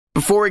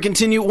Before we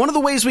continue, one of the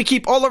ways we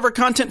keep all of our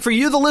content for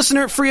you, the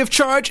listener, free of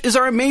charge is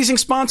our amazing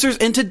sponsors,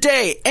 and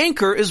today,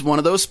 Anchor is one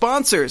of those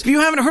sponsors. If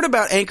you haven't heard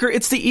about Anchor,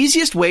 it's the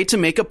easiest way to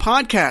make a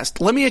podcast.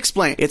 Let me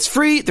explain. It's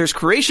free, there's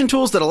creation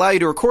tools that allow you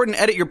to record and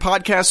edit your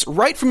podcasts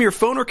right from your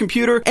phone or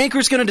computer.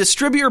 Anchor's going to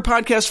distribute your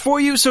podcast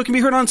for you so it can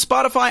be heard on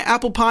Spotify,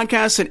 Apple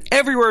Podcasts, and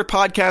everywhere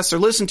podcasts are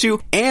listened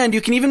to, and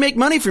you can even make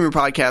money from your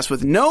podcast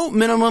with no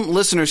minimum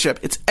listenership.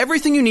 It's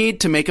everything you need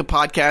to make a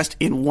podcast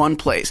in one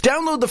place.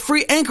 Download the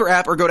free Anchor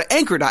app or go to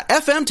anchor.fm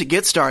to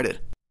get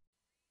started.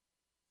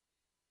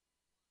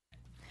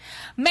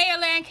 Mayor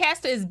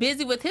Lancaster is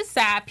busy with his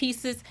side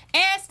pieces,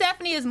 and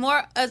Stephanie is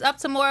up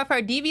to more of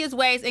her devious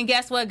ways. And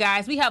guess what,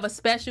 guys? We have a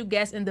special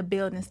guest in the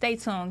building. Stay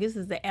tuned. This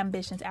is the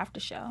Ambitions After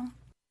Show.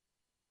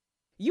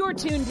 You're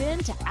tuned in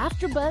to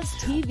AfterBuzz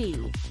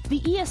TV, the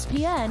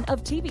ESPN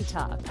of TV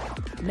talk.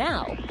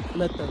 Now,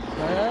 let the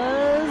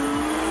buzz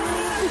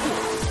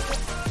begin.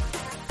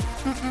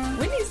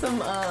 We need some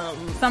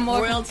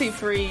more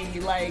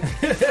royalty-free, like,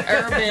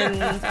 urban,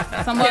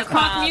 some more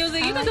crunk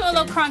music. You can do a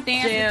little crunk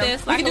dance with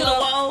this. Like we can do a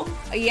whoa.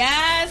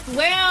 Yes.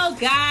 Well,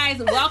 guys,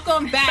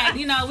 welcome back.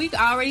 You know, we've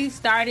already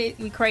started.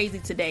 We crazy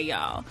today,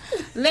 y'all.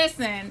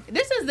 Listen,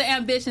 this is the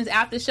Ambitions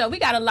After Show. We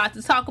got a lot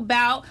to talk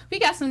about. We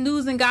got some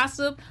news and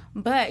gossip.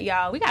 But,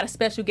 y'all, we got a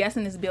special guest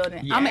in this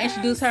building. Yes. I'm going to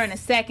introduce her in a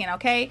second,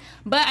 okay?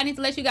 But I need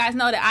to let you guys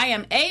know that I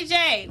am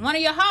AJ, one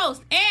of your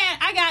hosts.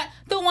 And I got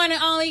the one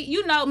and only,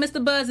 you know,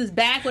 Mr. Buzz is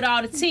back with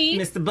all the tea.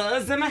 Mr.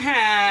 Buzz in the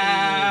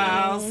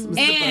house.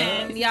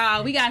 And,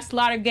 y'all, we got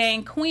Slaughter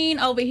Gang Queen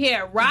over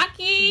here,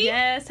 Rocky.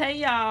 Yes, hey,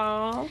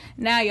 y'all.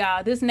 Now,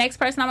 y'all, this next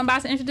person I'm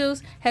about to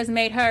introduce has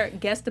made her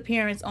guest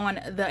appearance on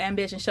the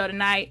Ambition Show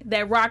tonight.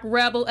 That rock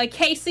rebel,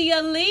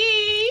 Acacia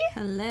Lee.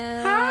 Hello,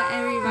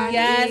 everybody.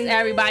 Yes,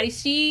 everybody.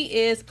 She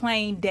is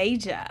playing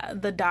Deja,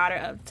 the daughter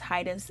of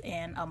Titus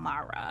and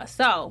Amara.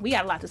 So we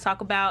got a lot to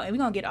talk about, and we're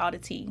going to get all the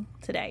tea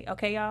today.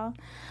 Okay, y'all?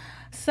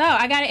 So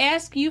I got to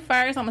ask you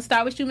first. I'm going to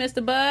start with you,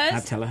 Mr. Buzz.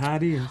 I'll tell her how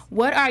it is.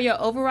 What are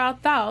your overall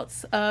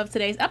thoughts of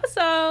today's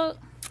episode?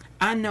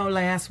 I know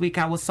last week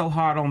I was so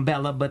hard on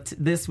Bella, but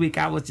this week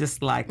I was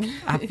just like,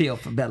 I feel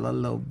for Bella a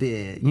little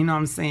bit. You know what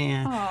I'm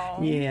saying? Oh,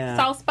 yeah.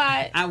 Soft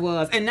spot. I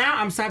was. And now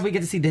I'm sad we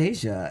get to see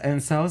Deja.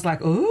 And so it's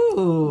like,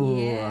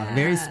 ooh,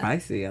 very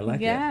spicy. I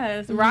like it.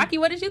 Yes. Rocky,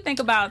 what did you think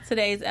about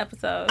today's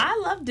episode? I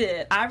loved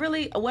it.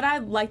 What I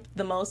liked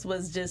the most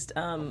was just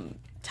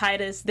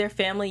Titus, their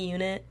family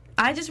unit.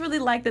 I just really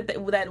like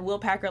that Will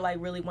Packer like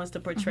really wants to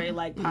portray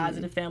like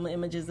positive family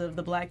images of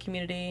the Black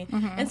community,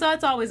 and so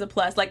it's always a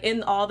plus. Like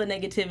in all the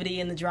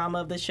negativity and the drama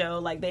of the show,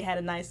 like they had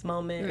a nice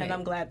moment, and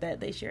I'm glad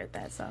that they shared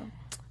that. So,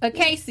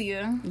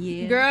 Acacia,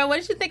 girl, what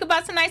did you think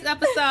about tonight's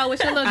episode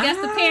with your little guest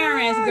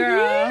appearance,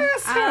 girl?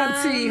 Yes,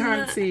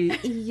 hunty.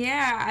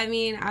 Yeah, I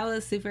mean, I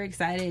was super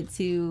excited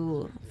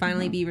to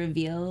finally be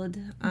revealed.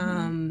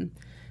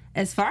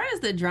 As far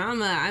as the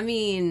drama, I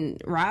mean,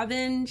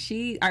 Robin,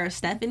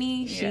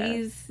 Stephanie,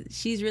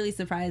 she's really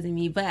surprising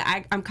me, but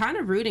I'm kind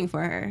of rooting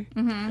for her. She's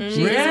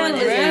one of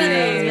those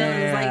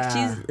villains. Like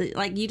she's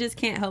like you just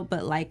can't help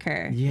but like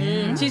her.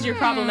 Yeah. She's your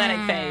problematic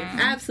fave.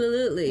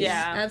 Absolutely.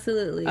 Yeah.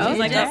 Absolutely. I was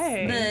like, just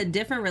the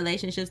different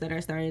relationships that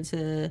are starting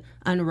to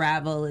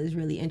unravel is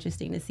really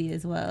interesting to see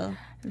as well.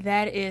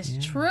 That is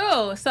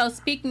true. So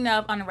speaking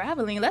of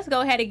unraveling, let's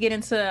go ahead and get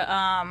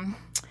into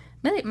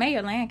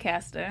Mayor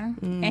Lancaster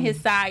and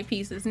his side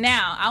pieces.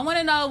 Now, I want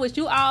to know what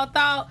you all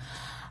thought.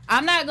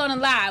 I'm not going to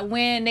lie.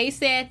 When they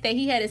said that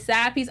he had a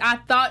side piece, I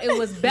thought it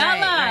was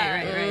Bella.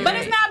 Right, but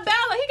it's not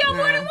Bella. He got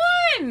more than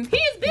one.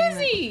 He's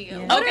busy.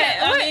 Yeah. Okay,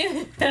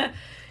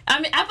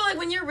 I mean, I feel like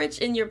when you're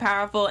rich and you're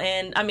powerful,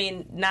 and I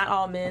mean, not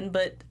all men,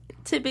 but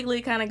typically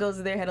it kind of goes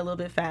to their head a little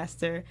bit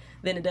faster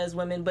than it does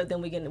women, but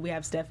then we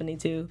have Stephanie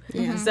too.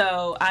 Yeah.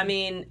 So, I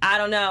mean, I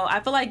don't know. I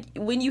feel like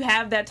when you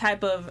have that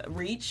type of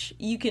reach,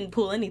 you can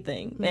pull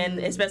anything. And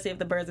especially if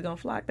the birds are going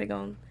to flock, they're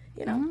going,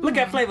 you know. Look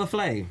at Flavor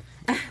Flav.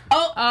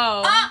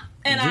 I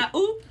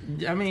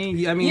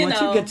mean,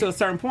 once you get to a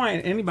certain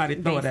point, anybody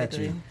throw it at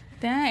you.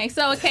 Dang.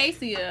 So,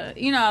 Acacia,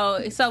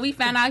 so we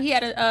found out he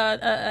had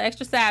a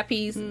extra side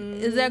piece.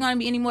 Is there going to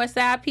be any more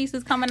side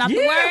pieces coming out the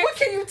work? What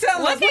can you tell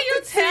us? What can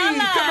you tell us?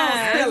 Come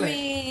on, spill it. I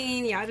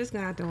mean, y'all just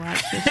going to have to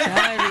watch the show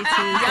every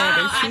Tuesday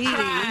to see.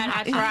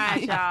 I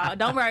tried, y'all.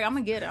 Don't worry, I'm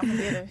going to get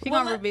her. She's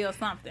going to reveal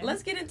something.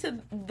 Let's get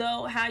into,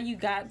 though, how you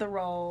got the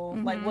role.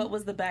 Like, what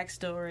was the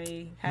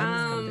backstory? How did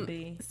this come to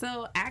be?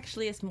 So,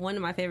 actually, it's one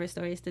of my favorite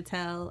stories to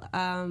tell.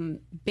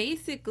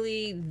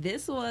 Basically,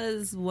 this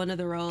was one of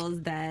the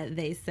roles that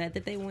they said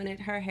that they wanted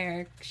her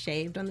hair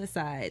shaved on the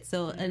side.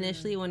 So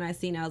initially when I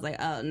seen it, I was like,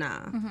 oh,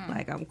 nah,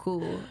 like I'm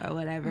cool or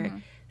whatever.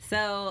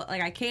 So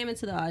like I came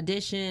into the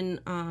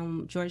audition,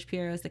 George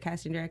Piero is the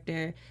casting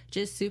director,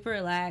 just super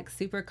relaxed,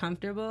 super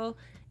comfortable.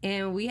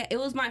 And it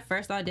was my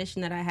first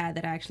audition that I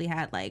actually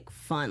had like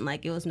fun.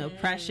 Like it was no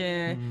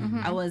pressure.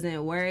 I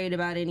wasn't worried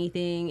about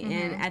anything.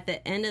 And at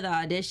the end of the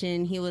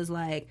audition, he was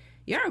like,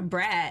 you're a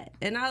brat.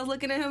 And I was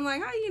looking at him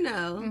like, how you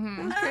know?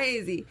 That's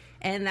crazy.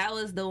 And that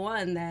was the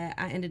one that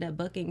I ended up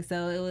booking.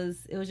 So it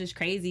was just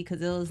crazy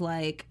because it was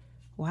like,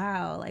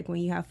 wow, like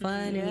when you have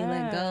fun and you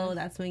let go,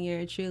 that's when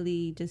you're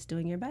truly just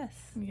doing your best.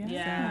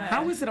 Yeah.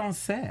 How was it on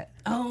set?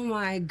 Oh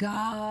my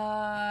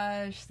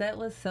gosh, that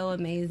was so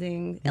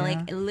amazing. And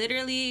like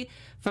literally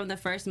from the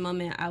first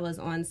moment I was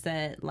on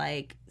set,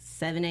 like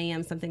 7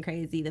 a.m. something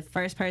crazy, the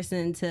first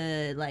person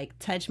to like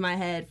touch my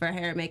head for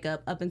hair and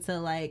makeup up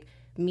until like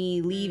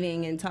me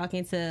leaving and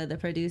talking to the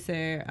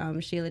producer,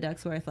 Sheila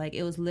Ducksworth, like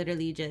it was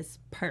literally just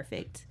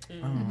perfect.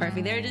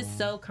 Perfect. They're just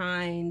so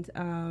kind,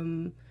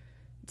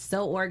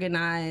 so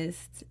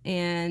organized,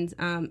 and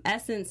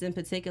Essence in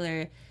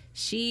particular,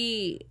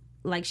 she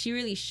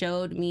really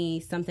showed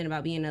me something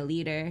about being a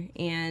leader.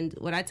 And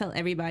what I tell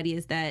everybody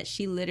is that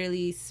she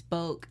literally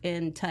spoke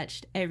and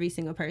touched every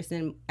single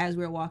person as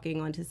we were walking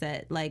onto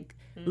set, like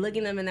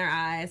looking them in their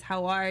eyes,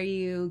 how are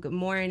you, good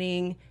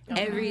morning,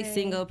 every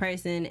single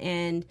person.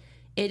 And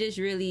it just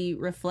really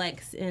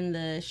reflects in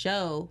the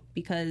show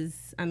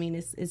because, I mean,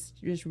 it's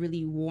just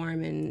really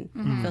warm and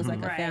feels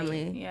like a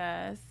family.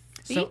 Yes.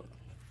 So-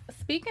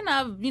 Speaking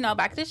of,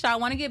 back to the show, I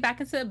want to get back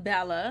into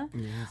Bella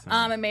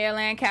and Mayor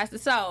Lancaster.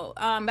 So,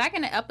 back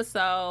in the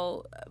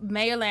episode,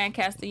 Mayor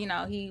Lancaster,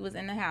 he was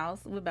in the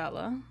house with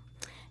Bella.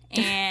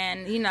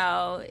 And,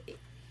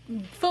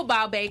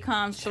 football bay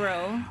comes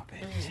through.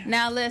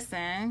 Now,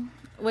 listen,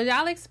 was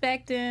y'all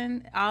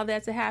expecting all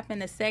that to happen,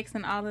 the sex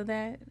and all of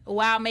that,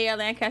 while Mayor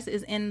Lancaster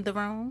is in the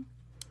room?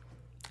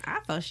 I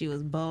thought she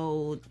was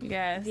bold.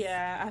 Yes.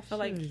 Yeah, I feel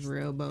like She was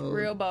real bold.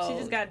 Real bold. she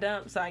just got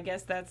dumped, so I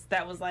guess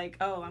that was like,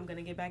 oh, I'm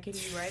gonna get back at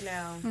you right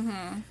now.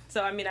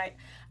 So I mean,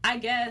 I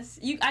guess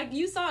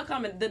you saw it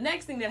coming. The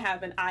next thing that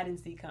happened, I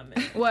didn't see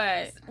coming.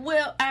 What?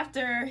 Well,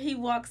 after he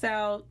walks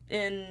out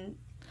and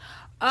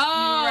Oh,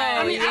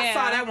 I mean, I yeah.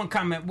 saw that one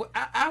coming.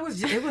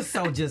 It was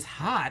so just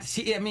hot.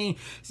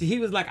 He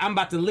was like, I'm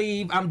about to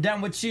leave. I'm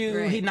done with you.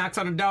 Right. He knocks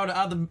on the door. The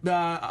other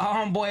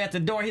homeboy at the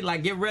door, he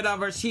like, get rid of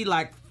her. She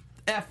like,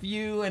 F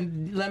you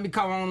and let me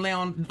come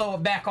on, throw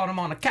it back on him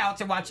on the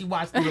couch and watch you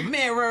watch through the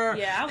mirror.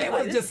 yeah, I was it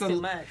like, was this just is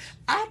too much.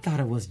 I thought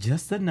it was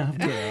just enough,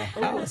 girl.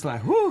 I was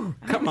like, whoo,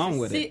 come on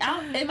with See,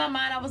 it. in my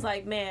mind, I was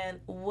like,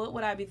 man, what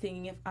would I be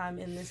thinking if I'm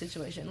in this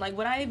situation? Like,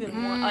 would I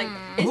even want? Like,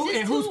 it's just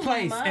In whose too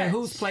place? much. In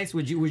whose place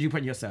would you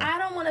put yourself? I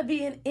don't want to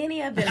be in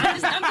any of it. I'm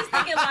just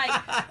thinking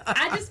like,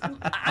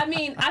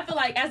 I feel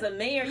like as a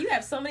mayor, you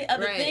have so many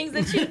other Right. things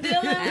that you're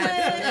dealing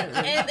with,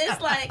 and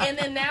it's like, and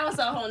then now it's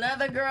a whole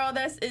nother girl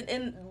that's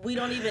in we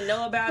don't even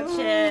know about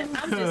yet.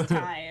 I'm just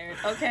tired.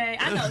 Okay,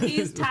 I know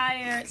he's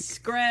tired,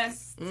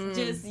 stressed,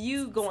 just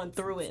you going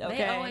through it. Okay,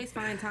 They always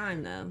find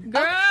time though.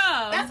 Girl,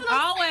 That's what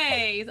I'm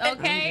always,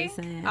 okay? I'm just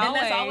saying. and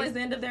that's always the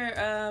end of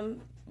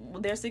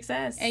their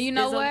success. And you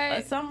know is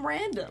what? Some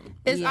random.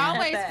 It's Yeah.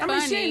 always I I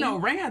mean, she funny. ain't no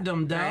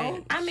random though.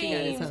 Right. I She got mean,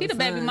 his whole She the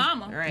baby son.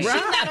 mama. Right. she's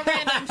not a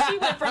random. She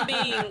went from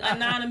being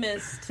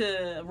anonymous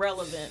to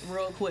relevant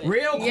real quick.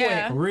 Real quick,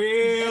 Yeah.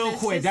 real it's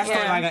quick. just- That's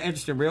yeah. why I got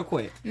interested real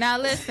quick. Now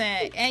listen,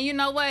 and you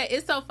know what?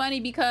 It's so funny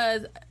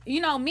because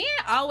men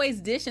always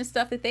dishing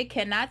stuff that they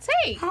cannot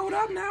take. Hold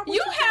up now. What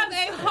You trying have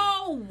to a say?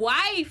 whole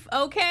wife,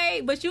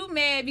 okay? But you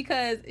mad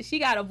because she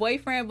got a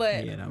boyfriend.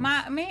 But Yeah, that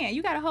my man,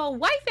 you got a whole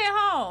wife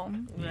at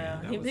home, Yeah,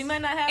 that he was-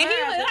 might not have. and he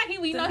her was after like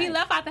he tonight.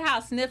 left out the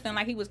house sniffing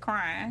like he was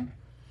crying.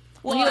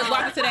 When he was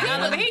walking to that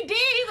elevator, he did.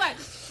 He like,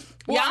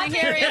 Y'all y'all think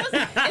hear it it?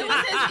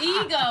 was his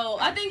ego.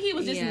 I think he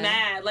was just Yeah.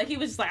 mad. Like he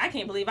was just like, I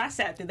can't believe I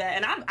sat through that.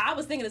 And I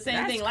was thinking the same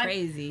That's thing. Like,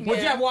 crazy. Would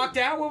you have walked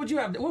out? What would you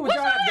have? What would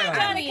y'all have done?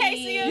 Johnny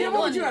Casey, Yeah,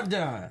 what would you have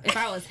done? If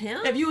I was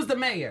him, If you was the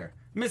mayor,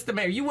 Mr.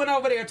 Mayor, you went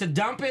over there to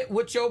dump it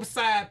with your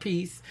side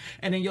piece,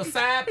 and then your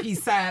side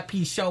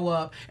piece show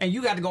up, and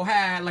you got to go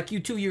hide like you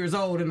 2 years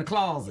old in the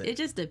closet. it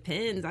just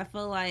depends. I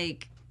feel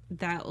like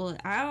that would.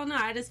 I don't know.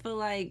 I just feel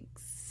like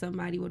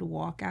somebody would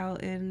walk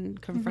out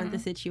and confront the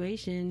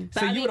situation.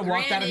 so But I you mean, would have walked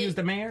out if granted- you was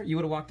the mayor? You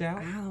would have walked out?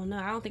 I don't know.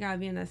 I don't think I'd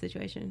be in that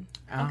situation.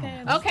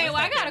 okay, Okay, well,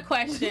 I got a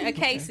question,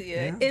 Acacia.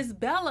 Yeah. Is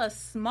Bella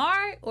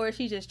smart or is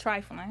she just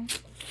trifling?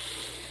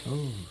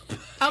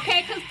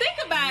 Okay, because think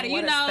about it.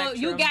 What You a know,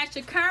 you spectrum. got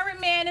your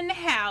current man in the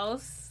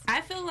house.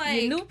 I feel Your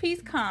like new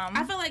piece come.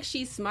 I feel like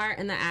she's smart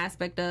in the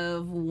aspect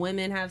of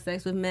women have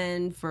sex with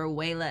men for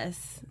way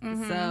less.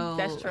 So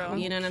That's true.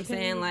 You know what I'm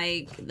saying?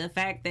 Like the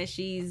fact that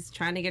she's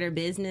trying to get her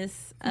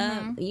business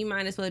up, you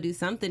might as well do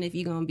something if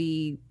you're gonna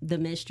be the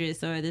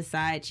mistress or the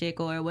side chick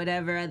or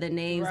whatever other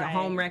names, a Right.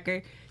 home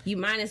wrecker. You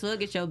might as well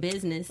get your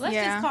business. let's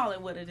Yeah. just call it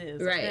what it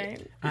is. Right. Okay?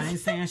 I ain't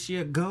saying she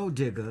a gold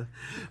digger,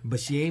 but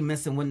she ain't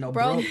messing with no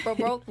broke.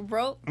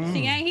 broke.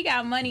 She ain't. He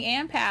got money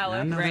and power.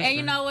 I know that's And you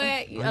right. know what? All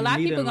A you lot of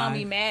need people in gonna be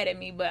life. mad at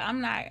me, but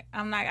I'm not.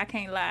 I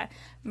can't lie.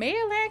 Mayor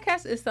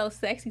Lancaster is so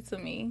sexy to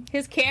me.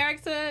 His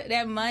character,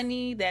 that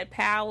money, that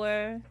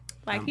power.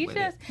 Like I'm he's with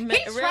just it.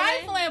 he's Really?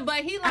 trifling, but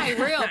he like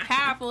real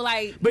powerful.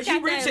 Like, But he you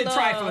got rich that and little-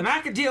 trifling. I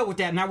could deal with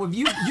that. Now, if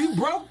you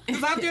broke,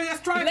 because out there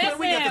that's trifling,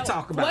 we got to Listen,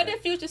 talk about what it.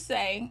 did Future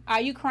say?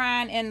 Are you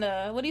crying in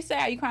the? What do you say?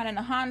 Are you crying in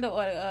the Honda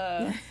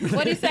or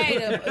what do you say?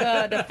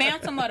 The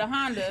Phantom or the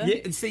Honda?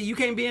 Yeah, see, you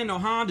can't be in no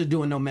Honda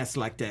doing no mess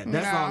like that.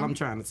 That's No. all I'm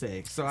trying to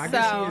say. So I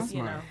guess she is So, smart.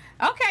 you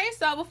know. Okay,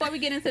 so before we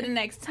get into the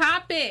next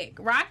topic,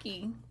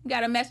 Rocky, You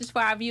got a message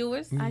for our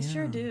viewers? I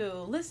sure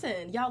do.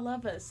 Listen, y'all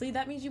love us. See,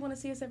 that means you want to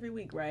see us every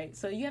week, right?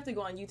 So you have to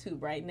go on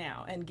YouTube right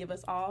now and give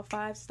us all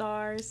 5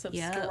 stars,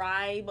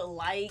 subscribe,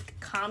 like,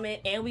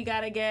 comment, and we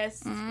got a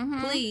guest.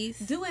 Please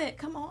Do it.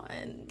 Come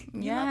on.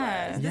 You Yes. love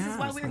us. This is Yes,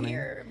 why we're I mean,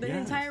 here. The yes.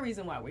 entire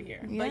reason why we're here.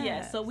 But yeah,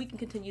 Yes. so we can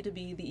continue to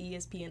be the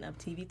ESPN of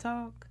TV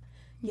talk.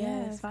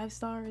 Yes, 5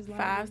 stars.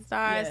 5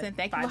 stars, Yeah, and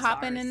thank you 5 for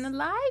hopping stars. in the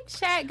live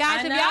chat, guys.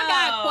 I If y'all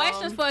got know.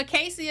 questions for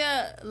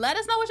Acacia, let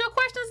us know what your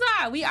questions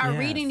are. We are Yes.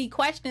 reading the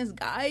questions,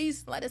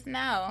 guys. Let us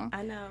know.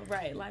 I know,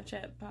 right? Live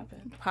chat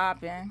popping.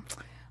 Popping.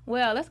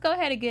 Well, let's go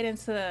ahead and get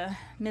into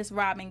Miss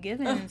Robin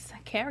Givens'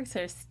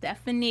 character,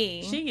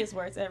 Stephanie. She gets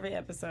worse every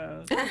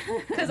episode.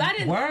 Because I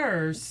didn't.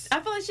 Worse. I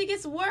feel like she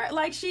gets worse.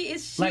 Like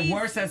she's Like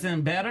worse as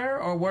in better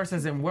or worse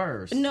as in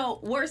worse? No,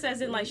 worse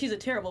as in like she's a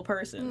terrible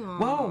person.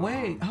 Whoa,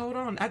 wait, hold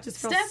on. I just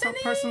felt Stephanie?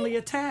 so personally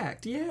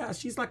attacked. Yeah,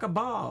 she's like a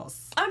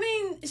boss. I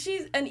mean,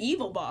 she's an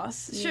evil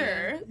boss.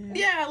 Sure.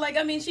 Yeah, like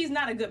I mean, she's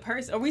not a good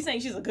person. Are we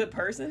saying she's a good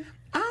person?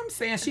 I'm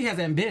saying she has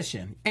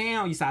ambition.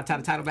 And you saw I tied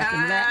the title back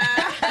into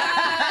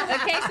that.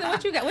 Okay, so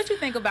what you got? What you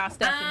think about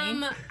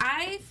Stephanie?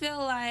 I feel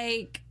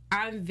like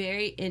I'm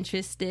very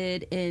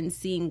interested in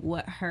seeing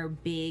what her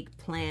big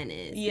plan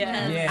is. Yeah.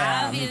 Because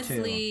Yeah, me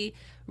obviously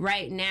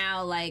right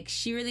now, like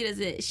she really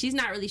doesn't. She's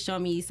not really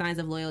showing me signs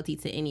of loyalty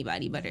to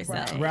anybody but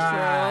herself.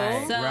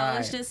 Right. So right.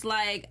 it's just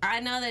like I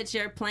know that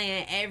you're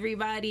playing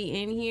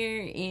everybody in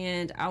here,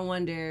 and I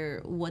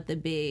wonder what the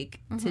big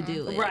to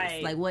do is.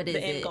 Right. Like what is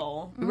the end it?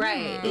 goal?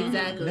 Right.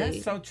 Exactly.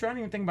 That's so true. I didn't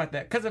even think about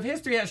that. Because if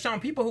history has shown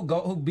people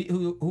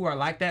who are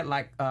like that,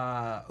 like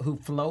who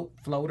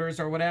floaters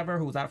or whatever,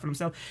 who's out for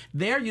themselves,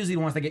 they're usually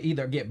the ones that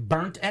either get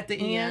burnt at the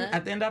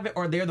end of it,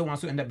 or they're the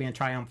ones who end up being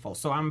triumphal.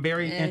 So I'm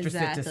very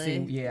interested to see.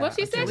 Exactly. Yeah. Well,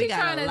 she said we she's got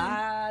trying a to.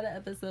 lot of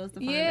episodes to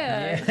find out.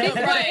 Yeah,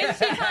 Is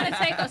she trying to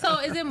take? So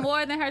is it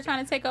more than her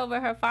trying to take over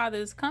her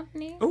father's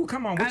company? Oh,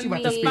 come on. What I you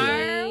about to mean- speak?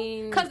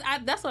 Firm?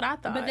 Because that's what I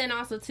thought. But then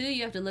also too,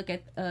 you have to look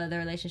at the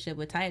relationship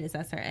with Titus.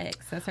 That's her ex.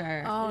 That's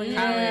her Oh, college.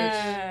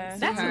 yeah.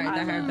 That's her, what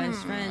I her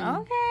best friend.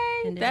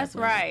 Okay, Ended that's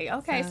up with. right.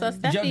 Okay, so Joe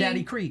Stephanie.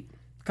 Daddy Creek.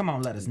 Come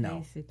on, let us know.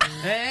 Basically.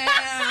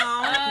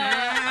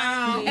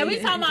 And we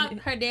talking about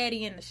her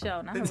daddy in the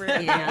show, not her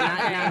real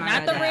Yeah,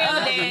 not the my real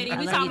dad. daddy. I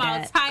We love talking you,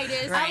 about Dad.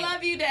 Titus. I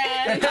love you,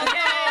 Dad. Okay,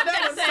 I'm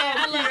just saying,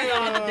 I love you,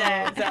 all the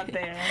dads out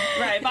there.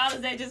 Right,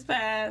 Father's Day just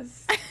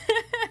passed.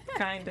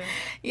 Kind of.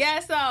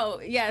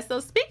 So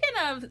speaking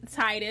of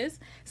Titus,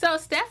 so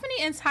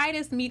Stephanie and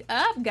Titus meet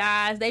up,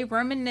 guys. They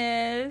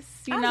reminisce,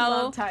 I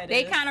love Titus.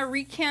 They kind of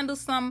rekindle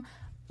some.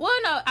 Well,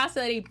 no, I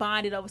said they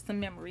bonded over some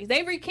memories.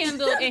 They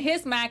rekindled in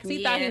his mind because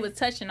he thought he Yeah. was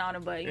touching on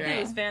her, but He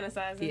was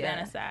fantasizing.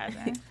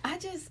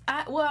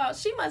 fantasizing. Well,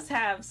 she must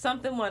have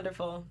something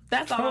wonderful.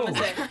 That's all I'm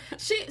gonna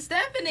say.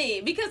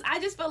 Stephanie, because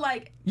I just feel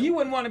like You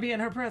wouldn't want to be in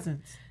her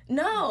presence.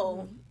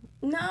 no,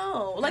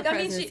 like I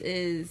mean, Presence she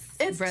is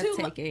it's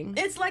breathtaking.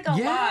 It's like a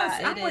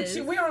Yes, lot. I'm with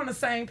you. We're on the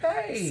same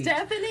page.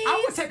 Stephanie,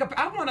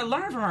 I want to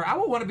learn from her. I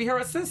would want to be her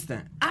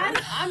assistant.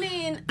 I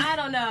mean, I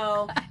don't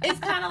know. It's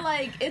kind of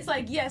like, it's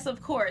like, yes,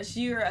 of course,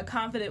 you're a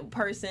confident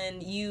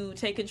person. You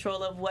take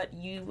control of what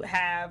you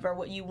have or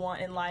what you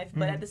want in life.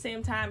 But at the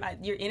same time,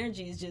 your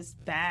energy is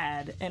just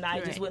bad. And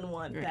I just wouldn't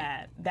want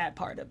that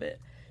part of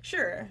it.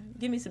 Sure.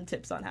 Give me some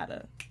tips on how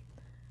to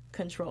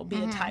control,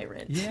 be a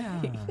tyrant.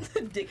 Yeah.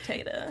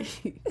 Dictator.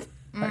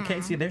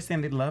 Casey, they're saying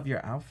they love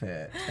your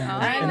outfit. In the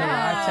I live know.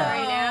 chat.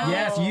 Right now.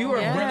 Yes, you were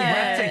really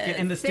Yes. breathtaking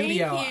in the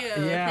studio. Thank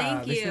you. Yeah,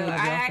 Thank they you. still love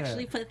I your outfit.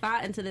 actually put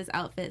thought into this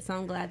outfit, so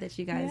I'm glad that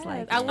you guys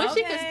like it. I wish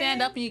you could Okay.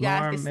 stand up and you guys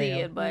Lauren could see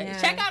Mail. it, but Yeah.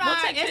 check out We'll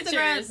our take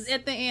Instagrams pictures.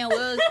 at the end.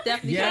 We'll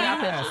definitely show y'all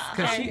Yes, pictures.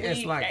 because she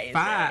is like Crazy.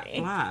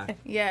 fly.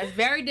 Yeah, it's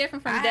very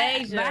different from But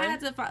Deja. I had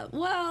to find.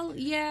 Well,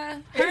 yeah,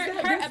 Is her that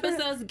different?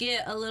 episodes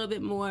get a little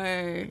bit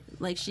more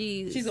like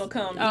She's gonna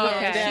come Oh, Yeah,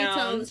 okay.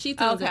 down. she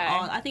tones Okay. it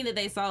all. I think that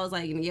they saw was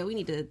like, yeah, we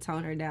need to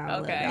tone her down a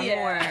Okay. little bit Yeah.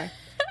 more.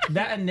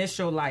 That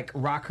initial like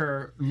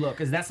rocker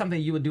look, is that something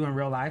you would do in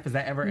real life? Is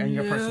that ever in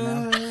your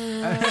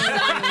personality?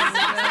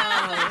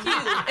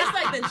 It's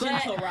like the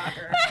gentle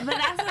rocker. But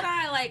that's what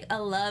I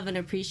love and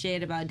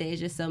appreciate about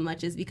Deja so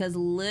much is because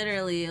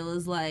literally it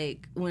was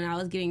like when I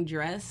was getting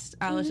dressed,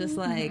 I was just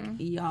like,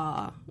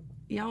 y'all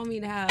want me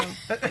to have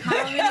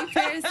how many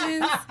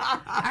piercings?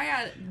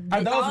 I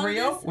got. Are all those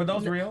real? this- Were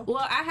those real?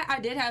 Well, I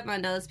did have my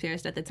nose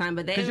pierced at the time,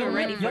 but they were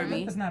ready for your me.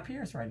 lip is not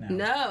pierced right now.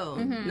 No,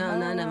 no,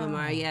 none of them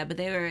are. Yeah, but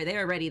they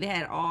were ready. They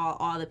had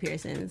all the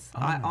piercings,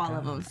 all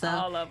of them. So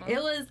All of them.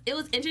 it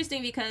was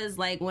interesting because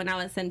like when I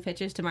would send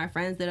pictures to my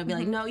friends, they'll be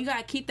like, "No, you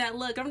gotta keep that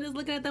look." I'm just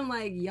looking at them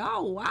like,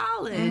 "Y'all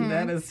wildin'."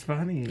 That is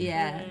funny.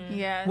 Yeah.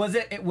 Yes. Was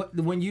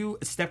when you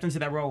stepped into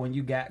that role, when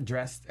you got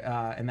dressed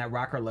in that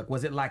rocker look,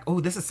 was it like, oh,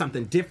 this is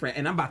something different?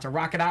 and I'm about to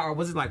rock it out, or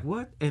was it like,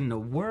 what in the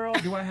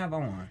world do I have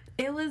on?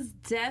 It was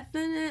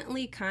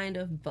definitely kind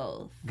of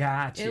both.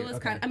 Gotcha. It was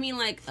kind of, I mean,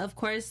 like, of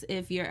course,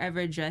 if you're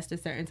ever dressed a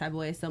certain type of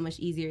way, it's so much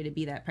easier to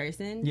be that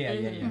person.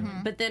 Yeah.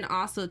 But then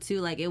also,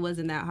 too, like, it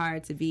wasn't that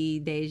hard to be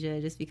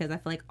Deja, just because I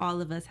feel like all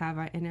of us have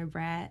our inner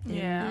brat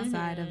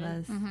inside of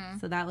us.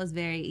 So that was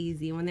very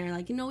easy. When they're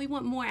like, we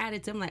want more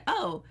added to, I'm like,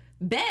 oh,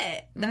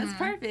 bet. That's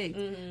perfect.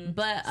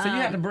 But So you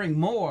had to bring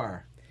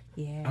more.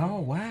 Yeah.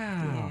 Oh,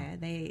 wow.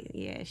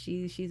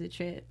 She's a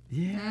trip.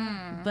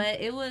 Yeah. But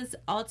it was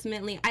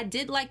ultimately, I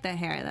did like the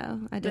hair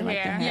though. I did like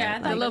the hair. Yeah,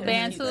 the Like, little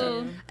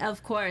bantu.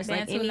 Of course, like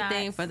Bantu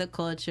anything knots. for the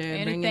culture.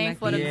 Anything bringing back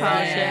for the the culture.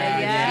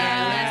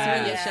 let's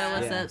really show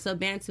us Yeah. up. So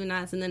bantu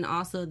knots, and then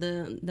also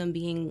them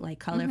being like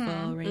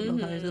colorful, rainbow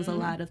colors. There's a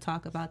lot of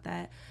talk about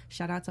that.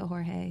 Shout out to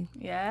Jorge.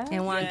 Yeah.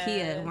 And Juan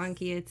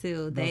Kia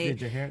too. They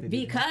did your hair? They did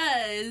your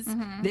because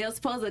they were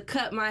supposed to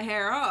cut my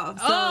hair off,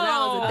 so that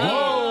was a thing.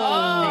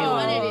 They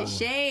wanted it I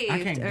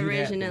shaved can't do that,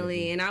 originally,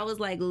 baby. and I was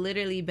like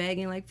literally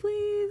begging, like,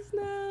 please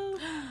no.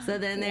 So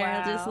then they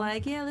were just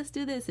like, yeah, let's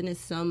do this, and it's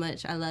so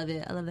much. I love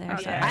it. I love the hairstyle.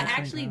 Okay. I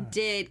actually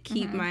did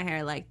keep my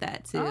hair like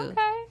that too.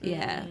 Okay.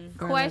 Yeah. for a little bit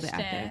Question.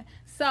 after.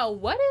 So,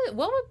 what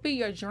would be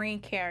your dream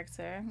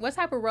character? What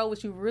type of role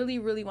would you really,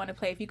 really want to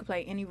play if you could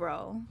play any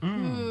role?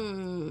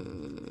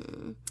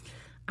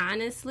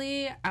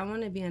 Honestly, I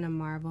want to be in a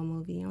Marvel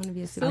movie. I want to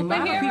be a A superhero. lot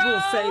of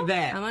people say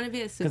that. I want to be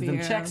a Because them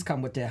superhero. checks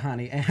come with that,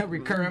 honey. And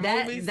recurring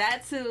movies.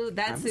 That too.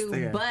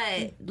 Understand.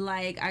 But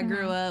like, I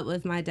grew up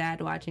with my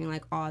dad watching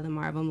like all the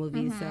Marvel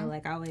movies. So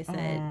like, I always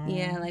said,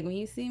 yeah, like when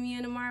you see me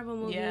in a Marvel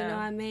movie, you know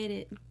I made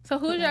it. So,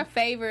 who's your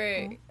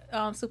favorite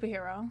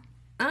superhero?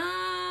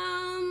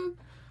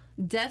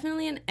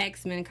 Definitely an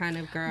X-Men kind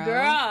of girl.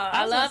 Girl,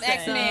 I was love gonna say.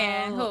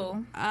 X-Men.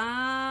 Who?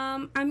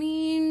 I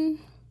mean,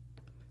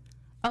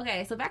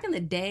 okay, so back in the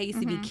day, it used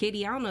to be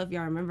Kitty. I don't know if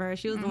y'all remember her.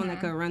 She was the one that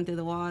could run through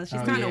the walls.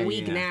 She's kind of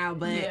weak now,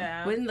 but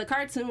when the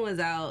cartoon was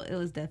out, it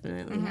was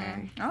definitely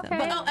her. Okay.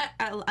 But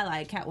I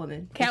like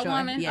Catwoman. for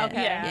Catwoman? Sure. Yeah.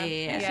 Okay. Yeah.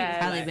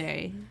 Yes. Halle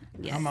Berry.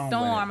 Yes. I'm on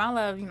Storm. with I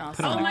love, Put on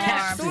Storm. the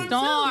cat Storm, suit. girl.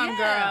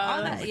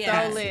 All that,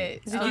 yeah. So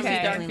lit. Did you see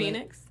Okay. Dark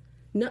Phoenix?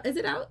 No, is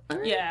it out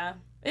already? Yeah.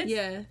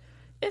 Yeah.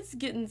 It's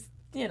getting,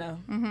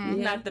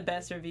 not the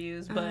best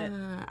reviews, but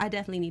I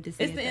definitely need to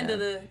see it's it. the end of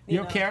the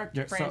Your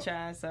character.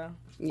 franchise. So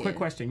Quick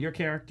question. Your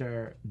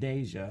character,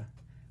 Deja,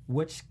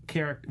 which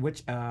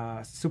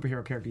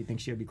superhero character do you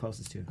think she would be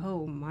closest to?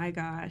 Oh my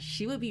gosh,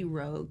 she would be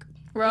Rogue.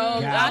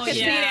 Rogue. I Gotcha. can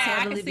see that.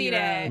 I Totally can see be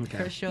that. Rogue,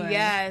 for sure.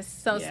 Yes.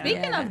 So Yeah.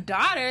 speaking of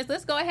daughters,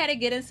 let's go ahead and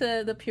get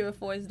into the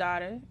Purefoy's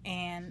daughter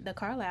and the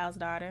Carlisle's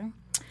daughter.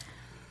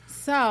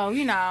 So,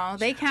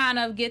 they kind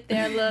of get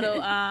their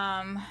little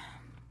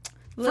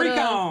Freak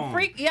on.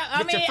 freak. Yeah,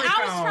 I Get your mean, freak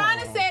I was on. trying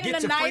to say it Get in a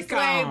your nice freak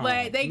way, on.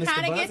 but they Mr.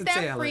 kind of Buzz get and that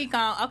Taylor. freak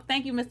on. Oh,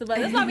 thank you, Mr. Buzz.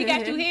 That's why we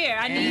got you here.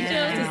 I need you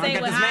to I say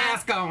got what this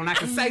mask on. I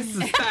can say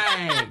some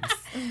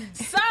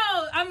things. So,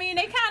 I mean,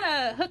 they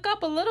kind of hook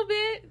up a little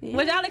bit.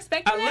 Was y'all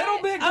expecting A that?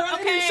 little bit, girl.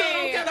 They didn't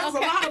show that. That was a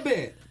lot of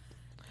bit.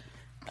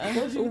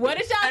 What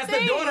did y'all As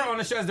think? the daughter on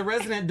the show, as the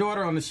resident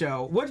daughter on the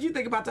show, what did you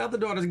think about the other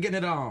daughters getting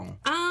it on?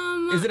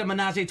 Is it a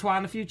menage a trois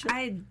in the future?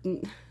 I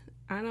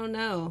don't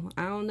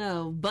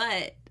know,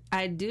 but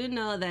I do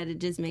know that it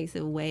just makes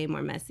it way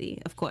more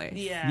messy, of course.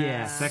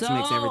 Yeah, sex so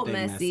makes everything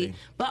messy.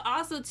 But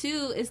also,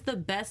 too, it's the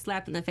best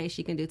slap in the face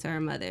she can do to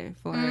her mother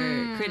for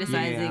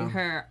criticizing Yeah.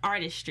 her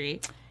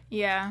artistry.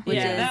 Yeah. Which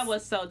is- that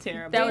was so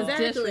terrible. That was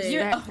Exactly.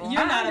 disrespectful.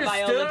 You're not a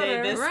understood Viola her.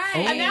 Davis. Right.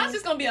 I mean, it's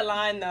just gonna be a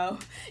line though.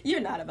 You're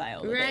not a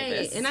Viola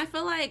Davis. And I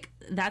feel like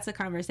that's a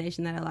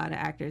conversation that a lot of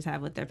actors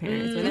have with their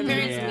parents. When their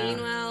parents Yeah.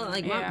 mean well,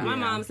 like Yeah. my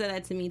mom said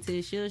that to me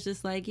too. She was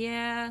just like,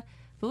 yeah,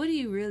 but what do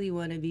you really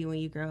want to be when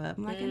you grow up?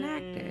 I'm like, an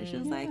actor. She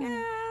was like,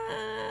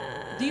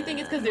 Do you think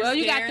it's because they're Well,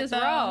 you got scared, this though?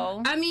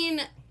 role. I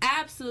mean,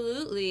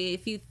 absolutely.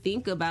 If you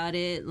think about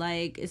it,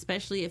 like,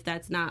 especially if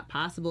that's not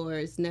possible or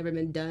it's never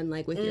been done,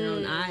 like, with your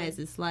own eyes,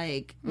 it's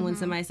like when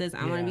somebody says,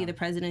 I want to be Yeah. the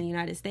president of the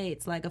United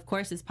States, like, of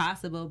course it's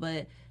possible,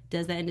 but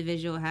does that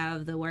individual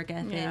have the work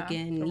ethic Yeah.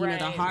 and, the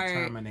Right. heart,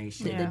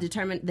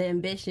 Determination. the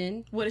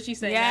ambition? What does she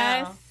say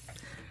Yes. now?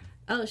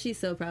 Oh, she's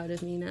so proud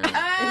of me now.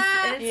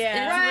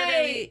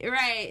 Yeah. It's literally,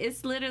 right.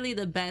 It's literally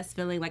the best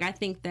feeling. Like, I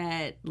think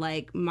that,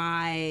 like,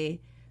 my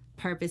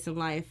purpose in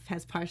life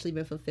has partially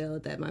been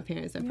fulfilled, that my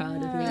parents are proud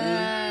of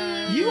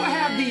me. You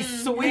have the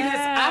sweetest.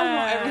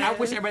 I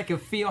wish everybody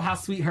could feel how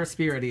sweet her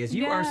spirit is.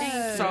 You are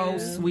so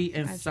sweet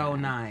and so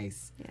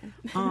nice.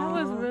 That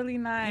was really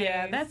nice.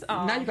 Yeah, that's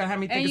all. Now you gotta have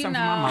me And think of you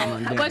something for my mama.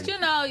 And know, daddy. but you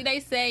know, they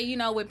say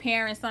with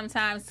parents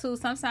sometimes too.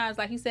 Sometimes,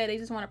 like you said, they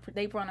just want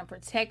to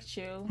protect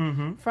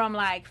you from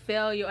like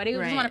failure, or they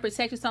just Right. want to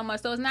protect you so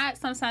much. So it's not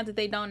sometimes that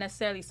they don't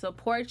necessarily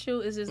support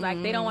you. It's just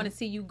like they don't want to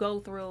see you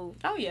go through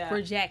Oh yeah.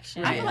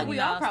 rejection. I feel like we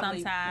you all know,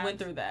 probably sometimes. went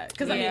through that.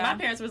 Because I mean, Yeah. my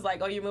parents was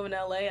like, "Oh, you're moving to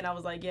LA," and I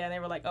was like, "Yeah." And they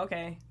were like,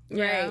 "Okay."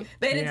 Right.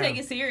 They didn't Yeah. take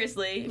it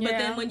seriously. But Yeah.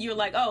 then when you're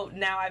like, "Oh,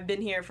 now I've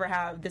been here for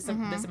this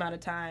amount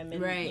of time,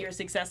 and Right. you're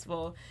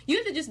successful," you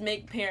have to just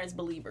make parents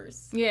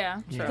believers. Yeah.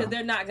 Because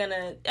they're not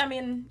gonna. I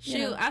mean,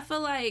 Shoot, I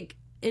feel like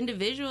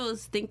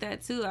individuals think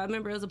that too. I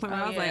remember it was a point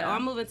where I was like,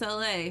 I'm moving to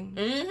LA.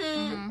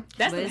 That's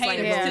But the it's like,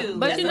 haters too.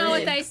 But That's you know the what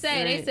haters. they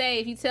say? They Right. say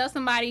if you tell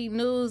somebody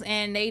news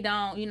and they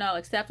don't,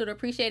 accept it or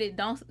appreciate it,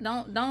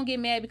 don't get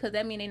mad because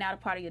that means they're not a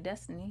part of your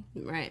destiny.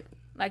 Right.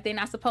 Like they're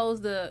not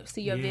supposed to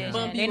see your Yeah. vision.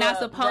 Bump They're you not up,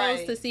 supposed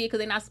right. to see it because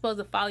they're not supposed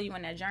to follow you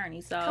on that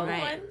journey. So Come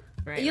Right. on.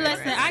 Right. you right,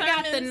 listen, right. I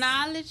got the Sermons.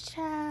 knowledge,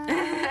 child.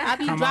 I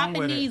be Come on dropping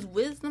with it. these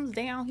wisdoms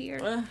down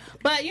here.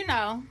 But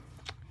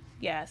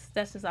yes,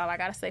 that's just all I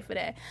gotta say for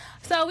that.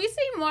 So we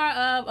see more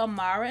of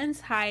Amara and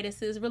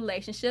Titus's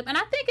relationship, and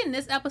I think in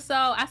this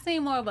episode, I see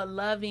more of a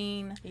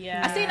loving.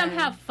 Yeah. I seen them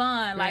have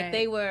fun, like Right.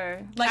 they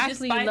were Like,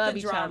 actually despite love the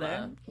each drama.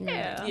 other.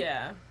 Yeah,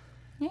 Yeah.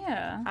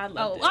 yeah. I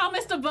loved it. Oh,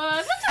 Mr.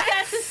 Buzz, what you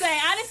got to say?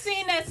 I done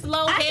seen that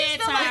slow I head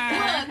just feel turn.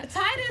 like, look,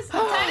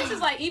 Titus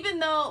is like, even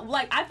though,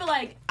 like, I feel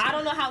like I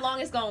don't know how long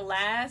it's gonna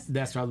last.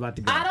 That's where I was about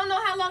to go. I don't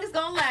know how long it's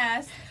gonna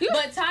last,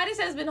 but Titus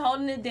has been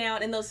holding it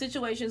down in those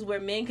situations where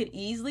men could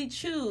easily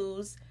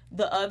choose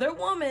the other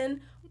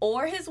woman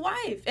or his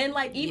wife, and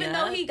like even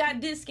Yeah. though he got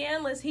did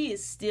scandalous, he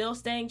is still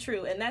staying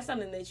true, and that's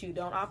something that you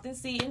don't often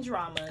see in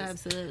dramas.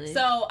 Absolutely.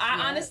 So I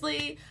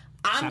honestly,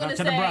 I'm Shout gonna out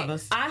to the say,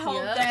 brothers. I hope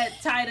Yep. that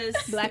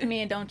Titus Black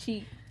men don't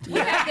cheat.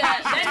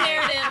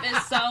 that narrative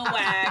is so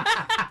whack.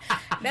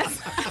 That's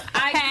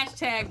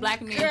hashtag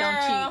Black men Girl.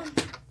 don't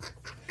cheat.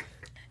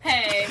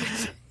 Hey.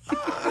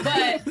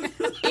 But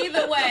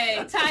either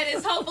way,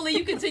 Titus, hopefully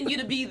you continue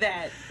to be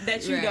that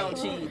you Right. don't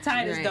cheat.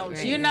 Titus Right, don't right.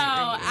 cheat. You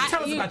know,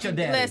 Tell us about your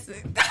daddy.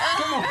 Listen,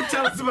 Come on,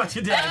 tell us about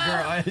your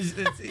dad, girl. Is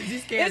he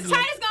is scandalous?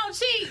 Titus gonna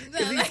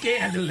cheat? Is he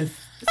scandalous?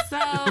 So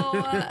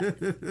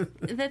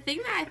the thing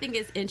that I think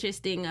is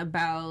interesting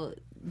about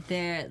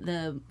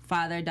the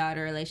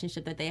father-daughter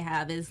relationship that they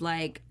have is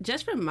like,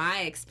 just from my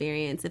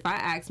experience, if I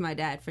ask my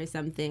dad for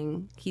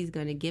something, he's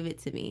gonna give it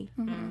to me.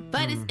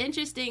 But it's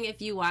interesting if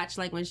you watch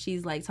like when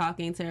she's like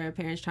talking to her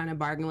parents trying to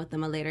bargain with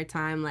them a later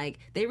time, like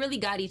they really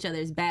got each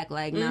other's back,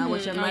 like no,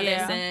 what your mother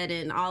yeah. said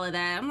and all of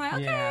that. I'm like,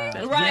 okay.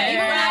 Yeah. Right,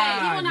 Yeah.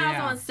 Even when I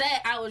Yeah. was on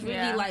set, I was really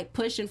Yeah. like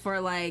pushing for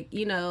like,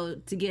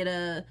 to get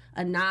a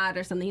nod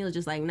or something. He was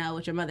just like, no,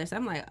 what your mother said.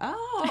 I'm like,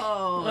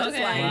 oh, it's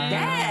Okay. like Wow.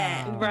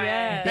 that. Right.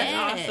 Yeah.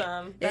 That's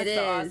awesome. That's It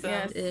so is. awesome.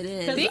 Yes. It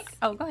is.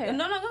 Oh, go ahead.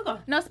 No, go.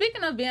 No,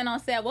 speaking of being on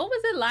set, what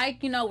was it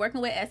like,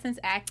 working with Essence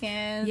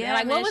Atkins? Yeah, And,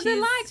 like, man, what was it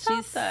like? She's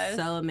Talk to us.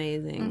 so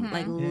amazing.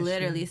 Like, she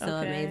literally is. so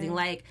Okay. amazing.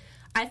 Like,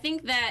 I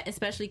think that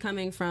especially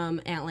coming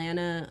from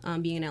Atlanta,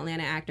 being an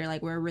Atlanta actor,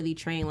 like, we're really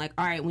trained. Like,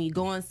 all right, when you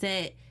go on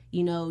set,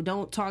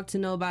 don't talk to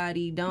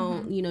nobody.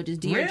 Don't,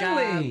 just do your job.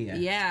 Really?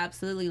 Yeah,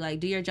 absolutely. Like,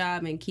 do your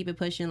job and keep it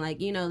pushing. Like,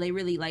 they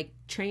really, like,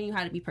 train you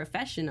how to be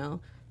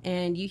professional.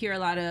 And you hear a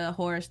lot of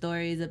horror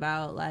stories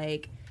about,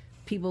 like,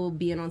 people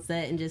being on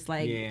set and just,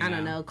 like, Yeah. I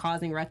don't know,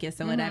 causing ruckus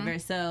or whatever.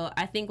 So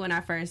I think when I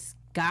first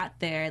got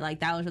there, like,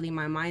 that was really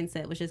my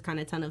mindset, was just kind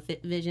of tunnel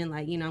vision.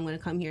 Like, I'm going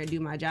to come here and do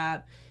my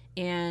job.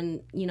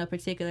 And,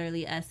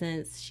 particularly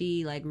Essence,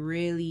 she, like,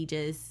 really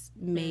just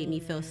made me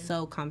feel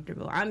so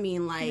comfortable. I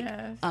mean, like,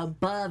 Yes.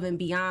 above and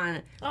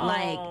beyond,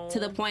 like, to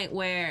the point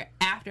where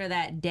after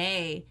that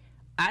day,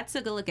 I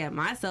took a look at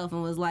myself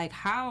and was like,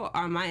 how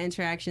are my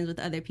interactions with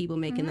other people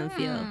making them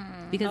feel?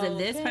 Because if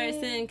this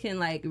person can,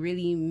 like,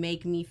 really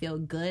make me feel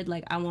good,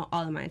 like, I want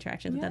all of my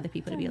interactions with other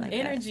people to be like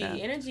Energy, that.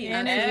 So. energy,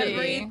 Energy.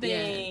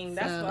 everything. Yeah,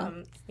 That's so- what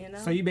I'm,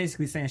 So you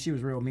basically saying she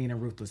was real mean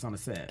and ruthless on the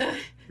set,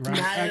 right?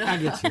 Not at I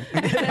get you.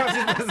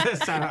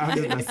 I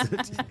was just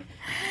messing.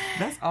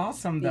 That's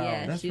awesome, though.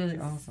 Yeah, That's she really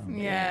was- awesome.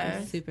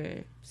 Yes.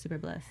 Super, super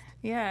blessed.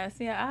 Yes,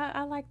 yeah,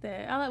 I like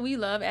that. We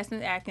love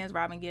Essence Atkins,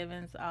 Robin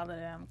Givens, all of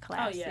them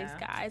classics, yeah.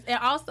 guys. And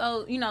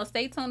also,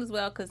 stay tuned as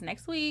well, because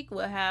next week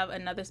we'll have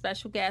another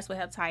special guest. We'll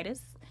have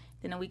Titus.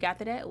 Then the week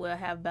after that, we'll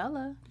have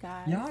Bella,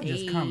 guys. Y'all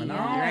just Hey, coming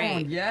on.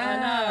 right. Yes. I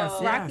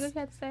know. Rocky, what Yes. you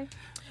have to say?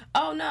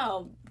 Oh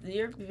no,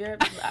 you're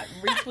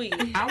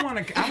retweet. I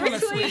want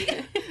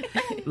to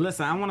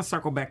listen. I want to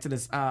circle back to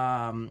this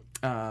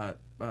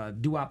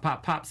doo-wop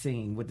pop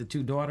scene with the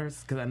two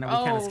daughters, because I know we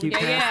kind of skewed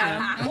past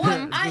that.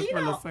 Well, Just for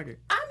a little second.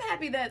 I'm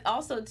happy that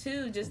also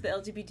too, just the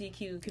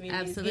LGBTQ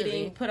community is Absolutely.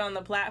 getting put on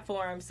the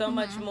platform so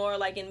much more,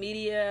 like in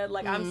media.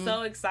 Like I'm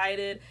so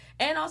excited,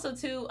 and also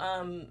too,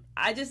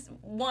 I just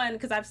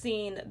because I've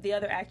seen the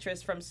other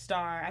actress from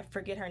Star. I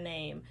forget her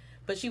name,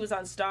 but she was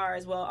on Star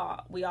as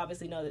well. We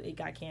obviously know that it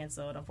got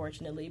canceled,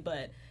 unfortunately,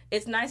 but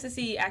it's nice to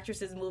see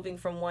actresses moving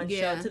from one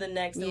Yeah. show to the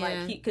next and Yeah.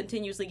 like keep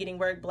continuously getting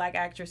work. Black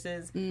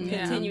actresses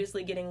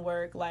continuously getting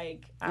work.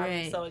 Like I'm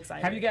Right. so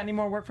excited. Have you got any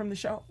more work from the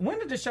show? When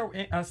did the show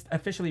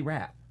officially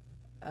wrap?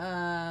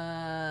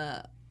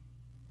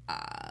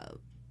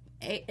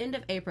 End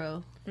of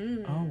April.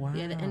 Oh wow!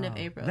 Yeah, the end of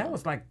April. That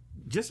was like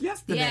just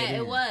yesterday. Yeah, then.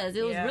 it was.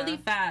 It was Yeah. really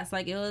fast.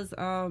 Like it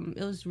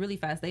was really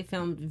fast. They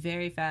filmed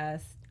very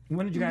fast.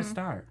 When did you guys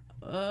start?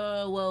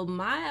 Well,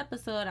 my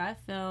episode, I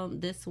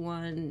filmed this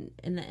one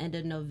in the end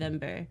of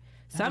November.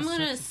 So I'm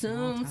gonna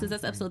assume, since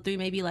that's episode 3,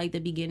 maybe like the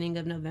beginning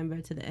of November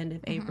to the end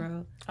of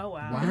April. Oh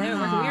wow. Wow. We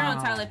were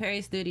on Tyler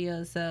Perry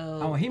Studios, so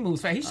Oh, he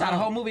moves fast. He shot a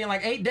whole movie in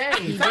like 8 days.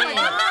 he did.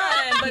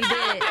 But He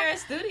did. Tyler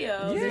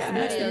Studios.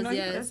 Yeah. Studios,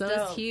 yeah. That's So dope.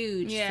 it's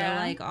huge. Yeah.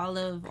 So like all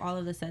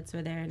of the sets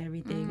were there and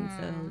everything.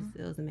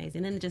 So it was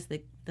amazing. And then just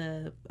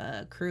the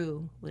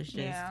crew was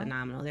just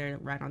phenomenal. They're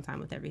right on time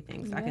with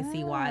everything. So I can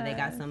see why they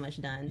got so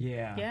much done.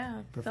 Yeah.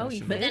 Yeah.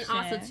 Professional. But then Efficient.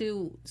 also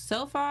too,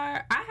 so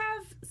far I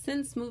have,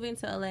 since moving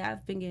to LA,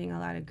 I've been getting a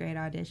lot of great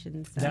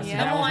auditions. So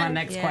That was my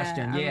next yeah,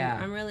 question. Yeah.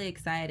 I'm really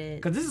excited.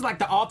 Because this is like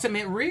the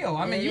ultimate reel.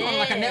 I mean, It you on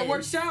like a is.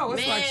 network show.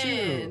 It's like,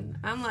 shoot. Man,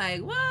 I'm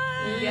like, what?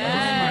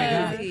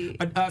 Yes. Oh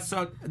my God.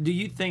 So, do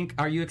you think?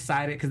 Are you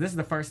excited? Because this is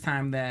the first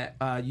time that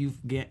you've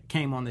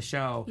came on the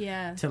show.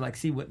 Yeah. To like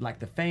see what like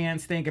the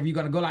fans think. Are you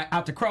gonna go like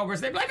out to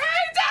Kroger's? They be like,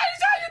 "Hey, Daddy,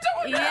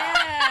 how you doing?"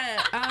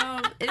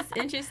 Yeah, it's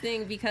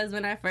interesting because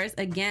when I first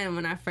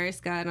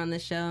got on the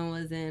show and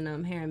was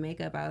in hair and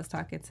makeup, I was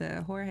talking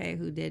to Jorge,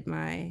 who did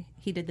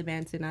the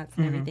Bantu knots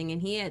and everything,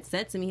 and he had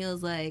said to me, he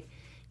was like,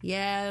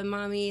 "Yeah,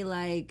 mommy,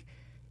 like,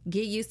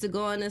 get used to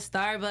going to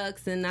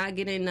Starbucks and not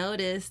getting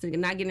noticed, and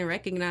not getting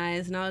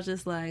recognized," and I was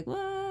just like, "What?"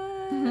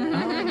 Oh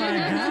my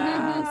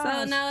God.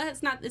 So no,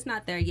 it's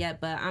not there yet,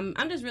 but I'm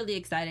just really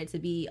excited to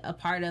be a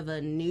part of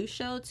a new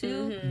show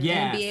too, Yes.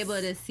 and be able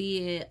to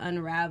see it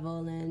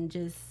unravel and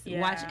just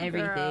watch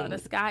everything. Girl, the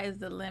sky is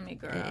the limit,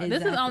 girl. Exactly.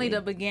 This is only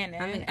the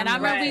beginning. I'm and I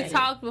remember we right.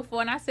 talked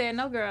before, and I said,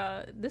 "No,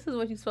 girl, this is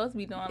what you're supposed to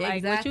be doing. Like what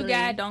Exactly. you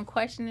got, don't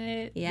question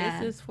it.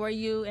 Yeah. This is for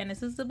you, and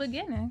this is the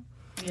beginning."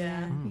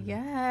 Yeah.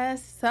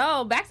 Yes.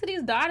 So back to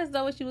these daughters,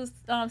 though, what you was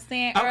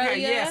saying Okay,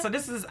 earlier. yeah. So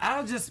this is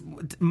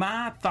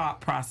my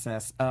thought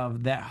process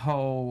of that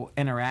whole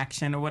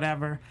interaction or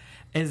whatever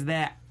is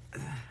that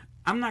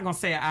I'm not gonna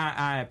say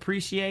I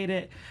appreciate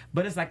it,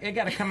 but it's like it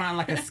got to come out in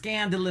like a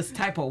scandalous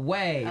type of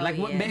way. Like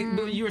what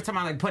you were talking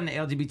about, like putting the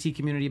LGBT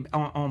community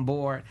on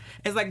board.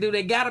 It's like, dude,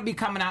 they got to be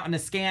coming out in a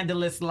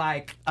scandalous,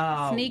 like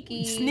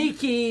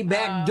sneaky,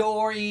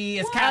 backdoory.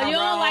 It's kind of you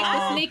don't like the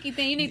wrong. sneaky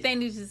thing. You need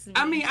things to just.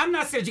 I mean, I'm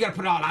not saying you got to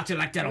put it all out there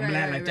like that on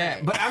bland like that,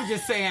 right. but I'm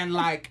just saying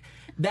like.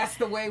 That's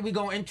the way we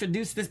gonna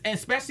introduce this, and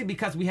especially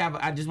because we have.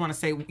 I just want to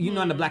say, you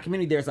know, in the black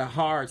community, there's a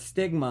hard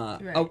stigma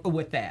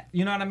with that.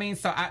 You know what I mean?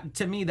 So,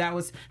 to me,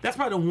 that's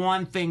probably the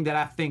one thing that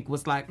I think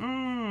was like, okay.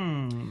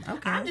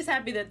 I'm just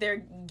happy that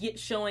they're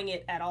showing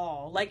it at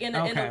all. Like I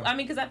mean,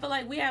 because I feel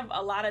like we have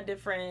a lot of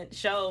different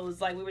shows.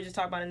 Like we were just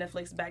talking about on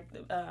Netflix back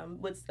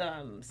with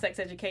Sex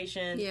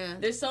Education. Yeah.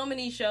 There's so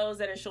many shows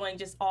that are showing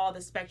just all the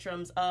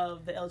spectrums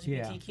of the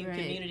LGBTQ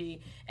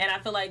community, and I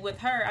feel like with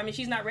her, I mean,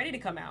 she's not ready to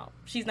come out.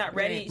 She's not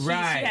ready.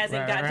 She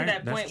hasn't got to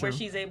that That's point where true.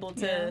 she's able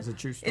to. It's a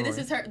true story. This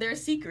is their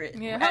secret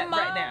Yeah, her mom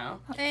right now.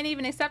 ain't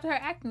even accept her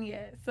acting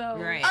yet. So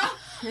Right. I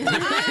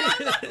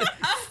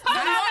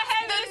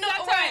haven't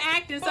accept her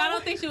acting, so I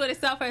don't think she would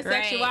accept her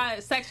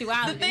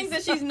sexuality. The things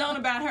that she's known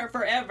about her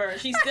forever,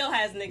 she still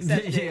hasn't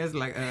accepted. Yeah, it's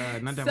like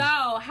not that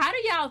So, how do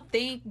y'all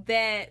think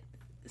that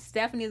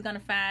Stephanie is going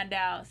to find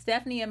out?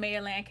 Stephanie and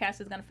Mayor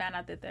Lancaster is going to find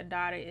out that their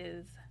daughter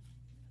is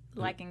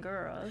liking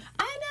girls.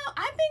 I know.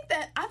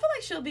 I feel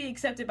like she'll be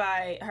accepted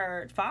by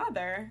her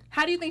father.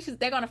 How do you think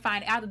they're going to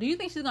find out? Do you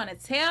think she's going to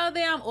tell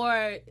them, or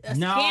a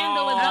No.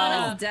 scandal is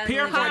going to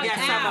Peer come got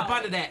something up out?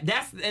 under that.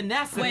 That's the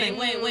Wait, thing.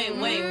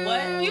 wait,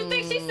 what? You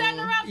think she's setting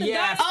her up to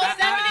Yes, go?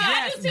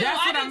 yes, do too. that's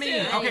what I I do mean.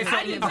 too.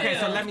 I do Okay, too.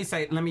 so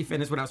let me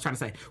finish what I was trying to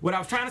say. What I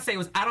was trying to say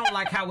was I don't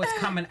like how it's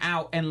coming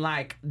out and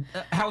like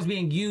how it's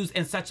being used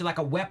in such like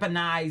a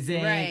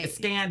weaponizing, Right.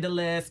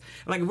 scandalous.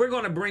 Like we're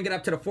going to bring it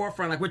up to the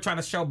forefront. Like we're trying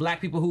to show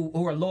black people who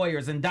are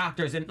lawyers and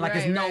doctors and like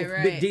it's no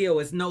big deal.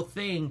 It's no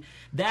thing.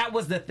 That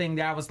was the thing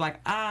that I was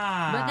like,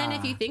 But then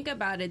if you think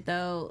about it,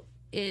 though,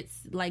 it's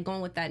like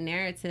going with that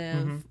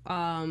narrative.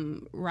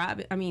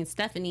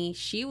 Stephanie,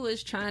 she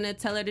was trying to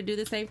tell her to do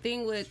the same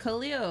thing with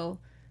Khalil.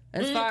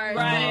 As far as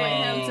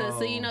doing him to,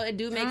 so it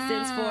do make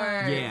sense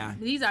for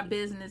These are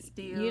business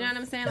deals. You know what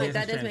I'm saying? Like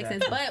that does make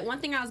sense. But one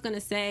thing I was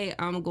gonna say,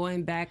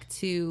 going back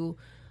to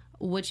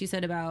what you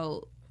said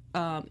about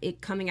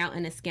it coming out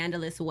in a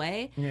scandalous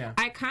way. Yeah.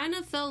 I kind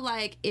of feel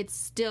like it's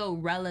still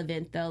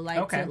relevant though.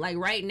 Like like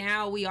right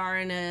now we are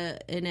in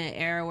an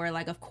era where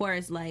like of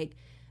course like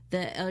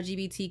the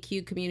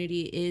LGBTQ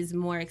community is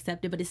more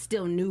accepted, but it's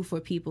still new for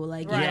people.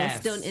 Like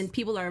still, and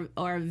people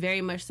are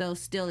very much so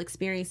still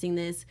experiencing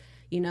this.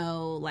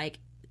 Like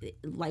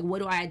what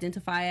do I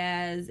identify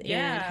as,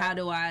 and how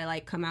do I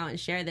like come out and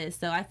share this?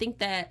 So I think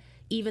that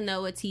even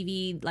though a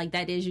TV like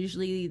that is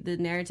usually the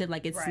narrative,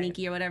 like it's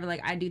sneaky or whatever,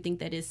 like I do think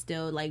that is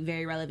still like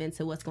very relevant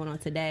to what's going on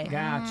today.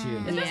 Got you.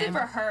 Especially for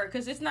her,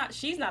 because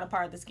she's not a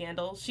part of the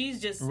scandal. She's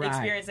just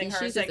experiencing her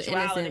She's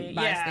sexuality. Just an innocent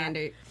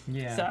bystander.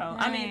 Yeah. So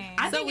I mean,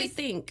 I think we it's,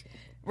 think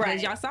right.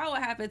 Because y'all saw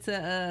what happened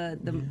to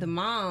the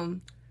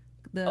mom,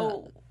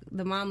 the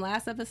mom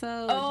last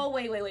episode. Oh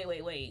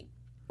wait.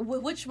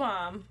 Which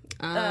mom?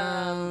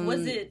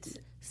 Was it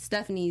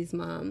Stephanie's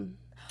mom?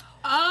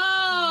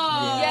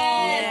 Oh,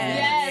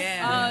 yes.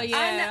 Yeah. Oh,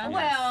 yeah.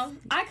 Well,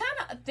 I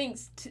kind of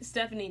think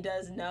Stephanie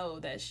does know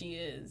that she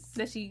is.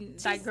 That she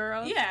like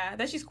girls? Yeah,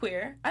 that she's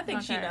queer. I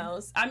think she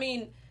knows. I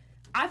mean,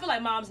 I feel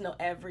like moms know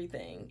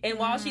everything, and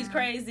while she's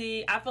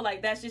crazy, I feel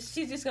like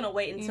she's just gonna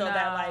wait until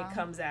that like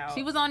comes out.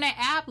 She was on that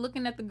app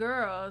looking at the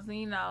girls,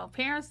 and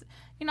parents.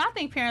 I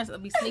think parents will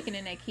be sneaking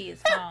in their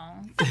kids'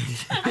 phones.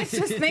 I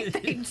just think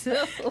they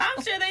do.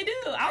 I'm sure they do.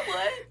 I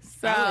would.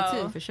 So, I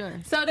would too, for sure.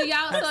 So do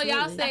y'all? So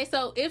y'all say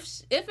so?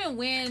 If and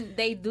when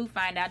they do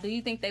find out, do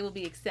you think they will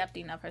be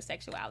accepting of her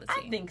sexuality?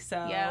 I think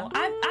so. Yeah.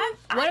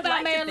 What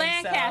about Mayor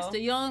Lancaster?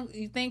 So.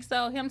 You think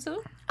so? Him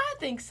too? I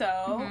think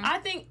so.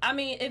 I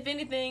mean, if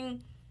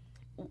anything,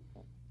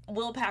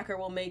 Will Packer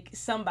will make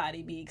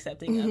somebody be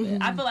accepting of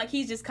it. I feel like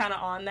he's just kind of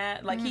on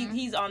that. Like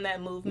he's on that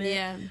movement.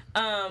 Yeah.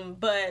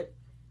 But.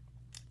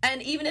 And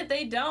even if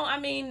they don't, I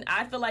mean,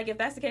 I feel like if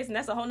that's the case, and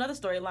that's a whole nother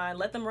storyline,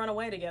 let them run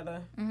away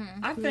together.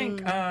 I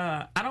think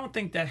I don't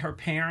think that her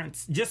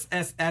parents, just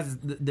as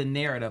the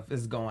narrative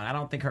is going, I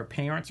don't think her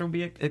parents will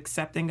be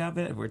accepting of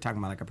it. If we're talking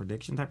about like a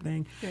prediction type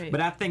thing,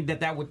 but I think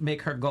that would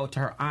make her go to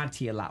her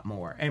auntie a lot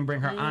more and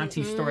bring her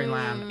auntie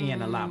storyline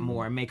in a lot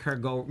more and make her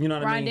go. You know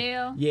what I mean?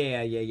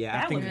 Rondell? That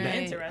I think would be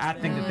interesting. I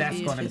think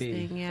that's going to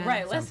be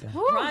right. Let's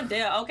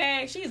Rondell.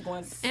 Okay, she's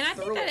going. And I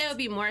think that it would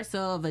be more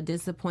so of a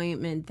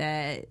disappointment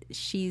that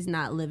she's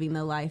not living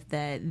the life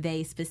that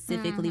they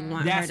specifically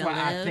want her to live. That's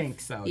why I think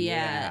so.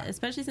 Yeah,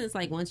 especially since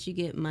like once you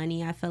get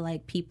money, I feel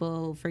like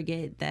people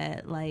forget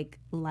that like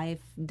life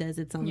does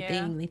its own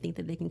thing. They think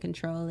that they can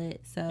control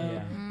it.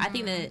 So I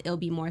think that it'll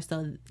be more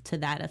so to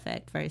that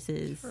effect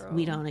versus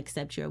we don't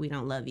accept you or we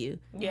don't love you.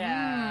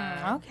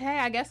 Yeah. Okay,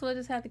 I guess we'll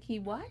just have to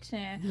keep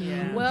watching.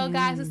 Yeah. Well,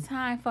 guys, it's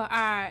time for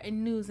our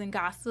news and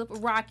gossip.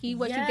 Rocky,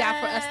 what you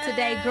got for us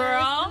today,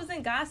 girl? News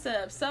and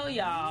gossip. So,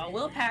 y'all,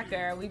 Will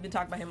Packer, we've been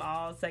talking about him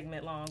all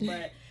segment long,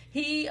 but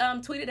he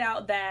tweeted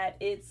out that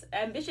its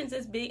ambitions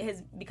has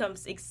become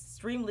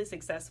extremely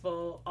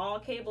successful. All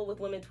cable with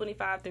women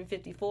 25 through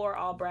 54,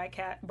 all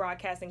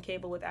broadcasting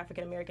cable with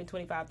African American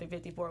 25 through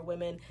 54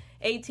 women,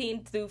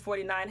 18 through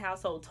 49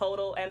 household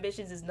total.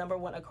 Ambitions is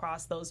 #1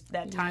 across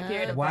that time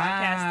period of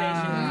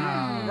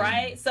broadcast stations.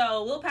 Right?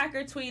 So Will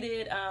Packer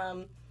tweeted.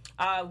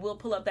 We'll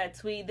pull up that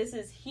tweet. This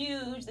is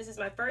huge. This is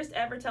my first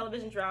ever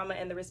television drama,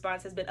 and the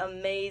response has been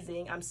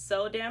amazing. I'm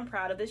so damn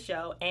proud of this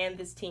show and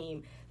this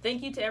team.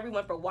 Thank you to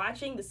everyone for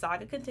watching. The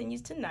saga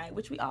continues tonight,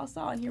 which we all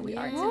saw, and here we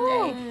are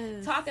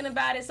today talking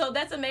about it. So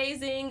that's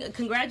amazing.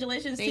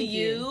 Congratulations to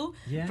you.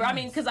 Yes. I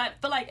mean, because I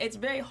feel like it's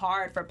very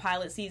hard for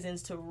pilot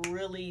seasons to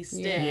really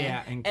stick.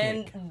 Yeah,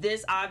 and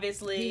this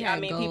obviously,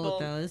 I mean, gold, people.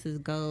 Though. This is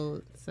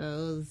gold.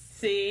 So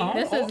see,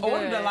 this is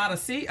ordered good. a lot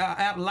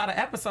of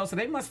episodes, so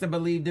they must have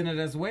believed in it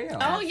as well.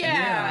 Oh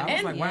yeah, I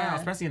was like, wow,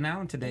 especially now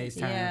in today's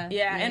time.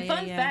 And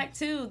fun fact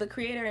too, the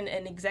creator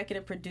and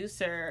executive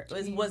producer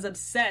was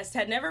obsessed.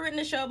 Had never written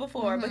a show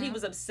before, but he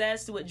was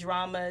obsessed with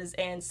dramas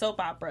and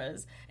soap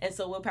operas. And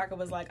so Will Packer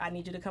was like, "I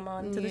need you to come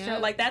on to the show."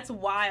 Like that's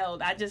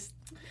wild.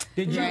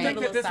 Did you think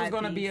that this was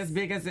going to be as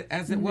big as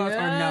it was,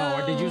 or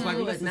no? Or did you like,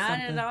 this is not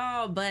something? at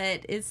all?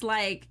 But it's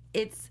like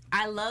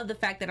I love the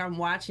fact that I'm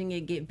watching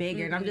it get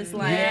bigger, and I'm just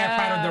like,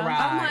 part of the ride.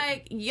 I'm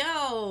like,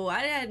 yo, I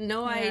had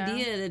no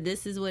idea that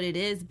this is what it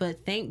is,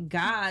 but thank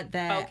God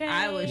that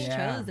I was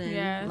chosen.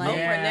 Yeah. Like,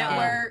 Oprah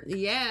Network.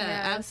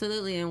 Yeah,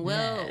 absolutely. And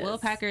Will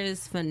Packer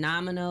is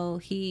phenomenal.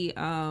 He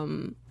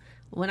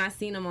when I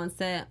seen him on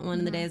set, one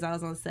of the days I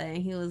was on set, and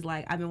he was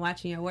like, I've been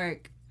watching your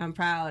work. I'm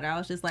proud. I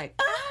was just like,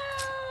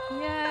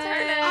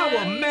 I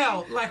will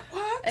melt. Like,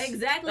 what?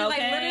 Exactly. Like,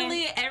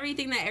 literally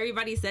everything that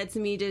everybody said to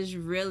me just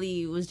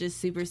really was just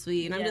super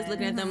sweet. And I'm just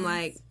looking at them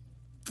like,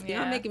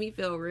 y'all making me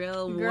feel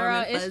real warm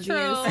and fuzzy. It's true.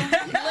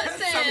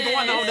 Listen, Something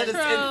going on that is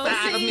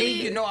inside of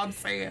me. You know what I'm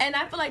saying? And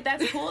I feel like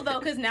that's cool though,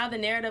 because now the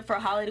narrative for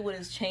Hollywood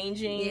is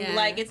changing. Yeah.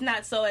 Like it's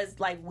not so as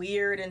like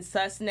weird and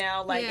sus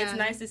now. Like it's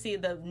nice to see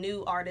the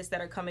new artists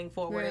that are coming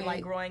forward and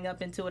like growing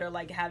up into it or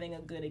like having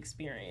a good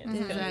experience.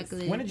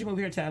 Exactly. When did you move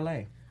here to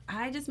LA?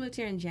 I just moved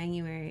here in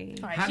January.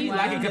 How do you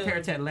like it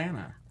compared to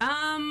Atlanta?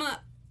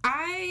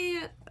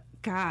 I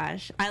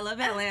love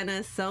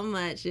Atlanta so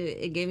much.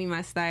 It gave me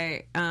my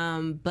start.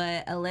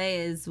 But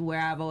LA is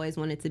where I've always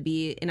wanted to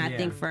be. And I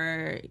think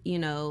for,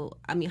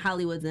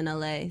 Hollywood's in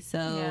LA.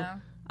 So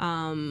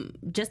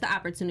just the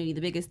opportunity, the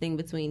biggest thing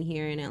between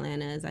here and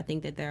Atlanta is I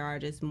think that there are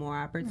just more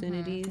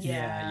opportunities.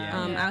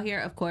 Out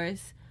here, of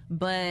course.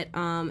 But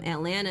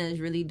Atlanta is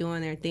really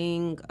doing their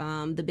thing.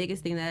 The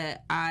biggest thing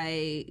that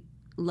I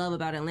love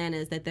about Atlanta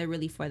is that they're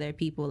really for their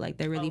people. Like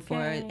they're really for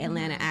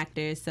Atlanta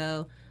actors.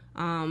 So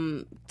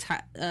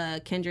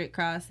Kendrick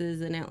Cross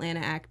is an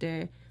Atlanta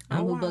actor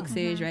who books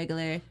series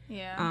regular.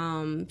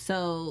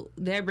 So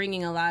they're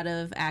bringing a lot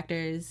of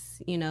actors,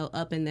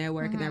 up in their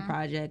work and their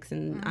projects,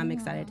 and I'm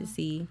excited to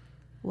see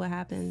what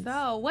happens.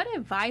 So what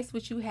advice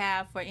would you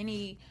have for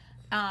any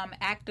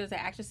actors or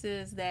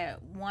actresses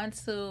that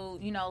want to,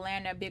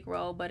 land their big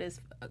role but is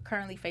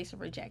currently facing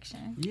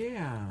rejection?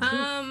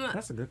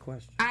 That's a good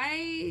question.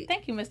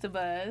 Thank you, Mr.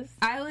 Buzz.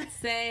 I would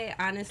say,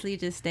 honestly,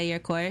 just stay your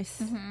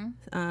course.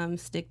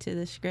 Stick to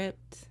the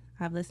script.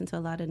 I've listened to a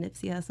lot of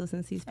Nipsey Hussle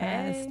since he's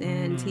passed,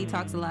 and he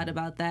talks a lot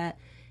about that.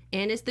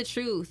 And it's the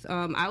truth.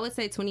 I would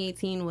say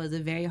 2018 was a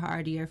very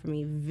hard year for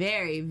me.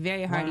 Very,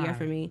 very hard year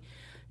for me.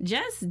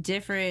 Just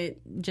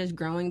different, just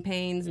growing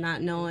pains,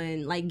 not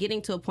knowing, like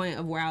getting to a point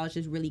of where I was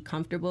just really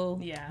comfortable.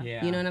 Yeah.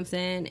 You know what I'm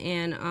saying?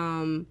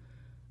 And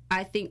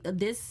I think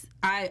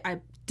I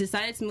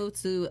decided to move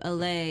to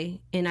LA,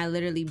 and I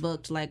literally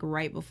booked like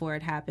right before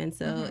it happened.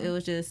 So it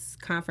was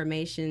just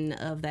confirmation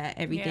of that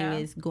everything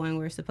is going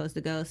where it's supposed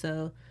to go.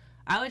 So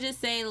I would just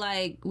say,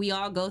 like, we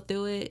all go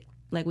through it.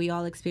 Like, we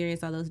all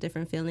experience all those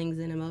different feelings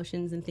and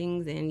emotions and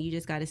things, and you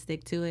just got to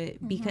stick to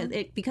it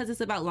because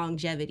it's about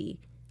longevity.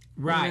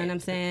 Right. You know what I'm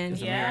saying?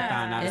 It's a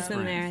marathon, not It's a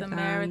sprint. marathon. It's a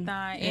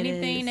marathon. It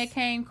Anything is. that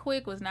came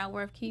quick was not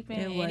worth keeping.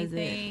 It wasn't.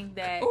 Anything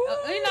that Ooh,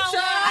 what?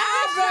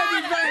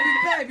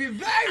 baby.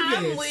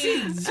 I'm weak.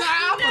 She's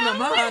dropping them,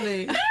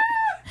 honey.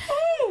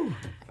 Ooh.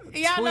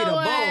 Y'all Tweet know a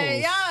what?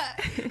 balls.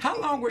 Y'all, How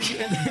long were you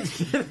in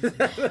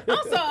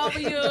I'm so over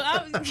you.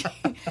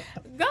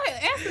 Go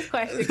ahead, ask this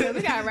question because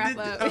we gotta wrap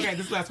up. Okay,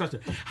 this is the last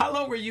question. How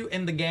long were you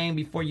in the game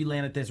before you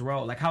landed this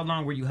role? Like, how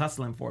long were you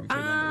hustling for before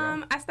you landed the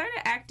role? I started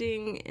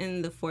acting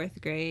in the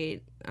 4th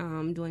grade,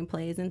 doing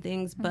plays and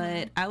things,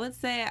 but I would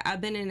say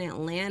I've been in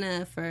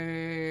Atlanta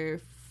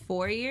for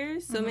 4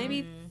 years, so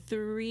maybe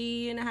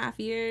 3.5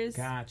 years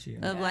Got you.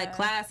 of like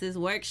classes,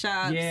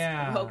 workshops.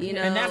 Yeah. You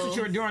know, and that's what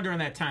you were doing during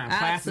that time.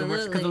 Classes. Because a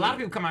Absolutely. lot of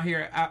people come out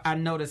here, I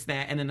noticed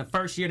that, and in the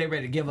first year, they're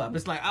ready to give up.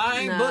 It's like,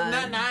 I ain't booked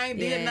nothing, I ain't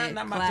did nothing.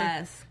 I'm about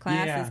to...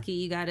 Class is key.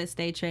 You got to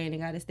stay trained. You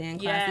got to stay in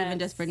class, even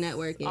just for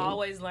networking.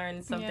 Always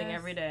learn something Yes.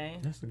 every day.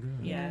 That's a good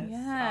one. Yes.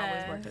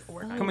 Yes. Always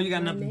work on Come on, you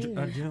got another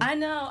Jill? I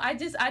know. I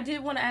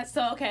did want to ask.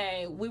 So,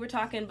 okay, we were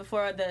talking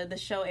before the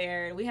show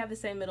aired. We have the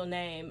same middle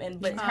name,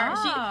 but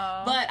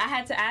I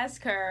had to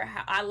ask her.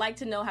 I like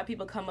to know how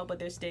people come up with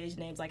their stage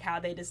names, like how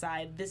they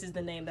decide this is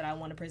the name that I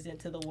want to present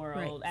to the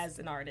world as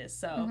an artist.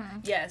 So,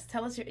 yes,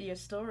 tell us your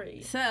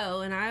story. So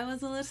when I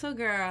was a little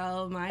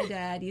girl, my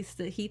dad he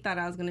thought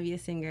I was going to be a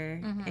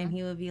singer, and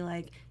he would be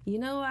like, you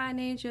know why I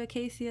named you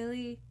Acacia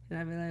Lee? And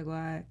I'd be like,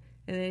 why?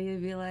 And then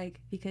he'd be like,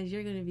 because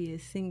you're going to be a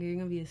singer, you're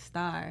going to be a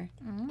star.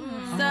 So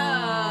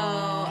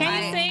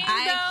Can you sing,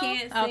 I though?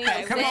 can't sing.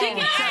 Okay, Come on, She can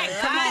act.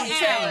 come on,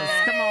 tell us.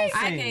 Come on,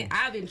 sing.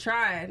 I've been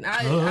trying.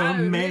 I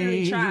really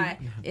Amazing. try.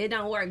 It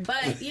don't work.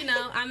 But,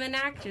 I'm an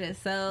actress.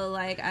 So,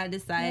 like, I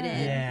decided,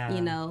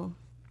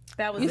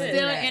 That was You it.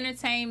 still in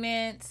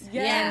entertainment and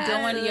doing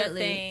your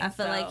absolutely. thing. I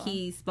feel so. like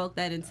he spoke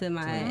that into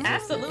my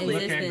Absolutely. Look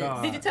at existence.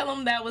 God. Did you tell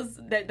him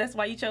that's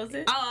why you chose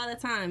it? Oh, all the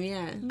time,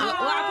 yeah. Well,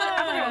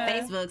 I put it on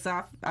Facebook,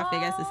 so I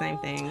figure it's the same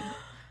thing.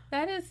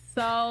 That is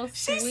so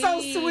sweet. She's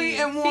so sweet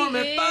and warm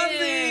She and fuzzy,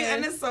 is.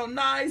 and it's so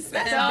nice. So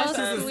And this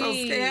is so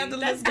sweet.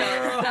 scandalous,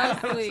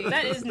 That's girl. so sweet.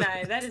 That is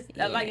nice. That is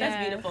that's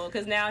Yeah. beautiful.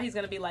 Because now he's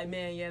gonna be like,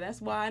 man, yeah,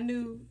 that's why I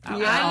knew. I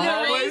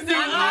always knew.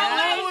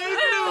 I always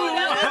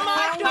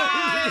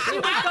She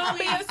was gonna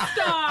be a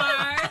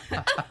star.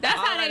 That's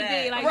how they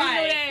be. Like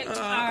Right. you knew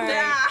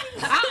that.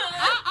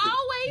 I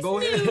always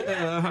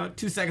knew.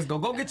 2 seconds ago,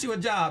 go get you a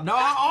job. No,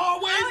 I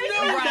always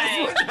knew.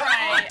 Right, That's what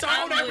I right.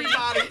 told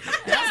everybody.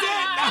 That's it.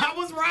 I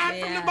was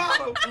right from the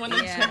bottom.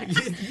 Yeah. You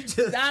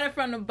just Started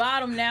from the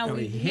bottom. Now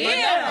we here.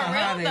 here.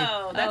 honey. Real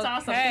though. That's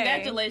awesome. Okay.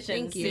 Congratulations.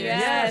 Thank you.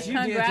 Yes, you did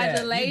that. You did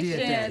congratulations.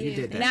 that. You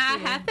did that. Now I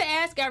have to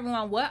ask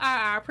everyone, what are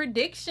our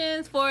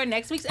predictions for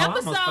next week's I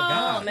almost episode?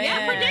 forgot. Yeah,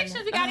 Man.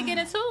 predictions. We got to get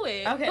into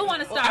it. Okay. Who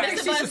want to start? I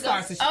think she should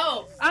start.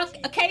 Oh,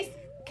 Casey.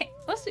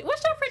 What's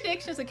your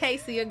predictions of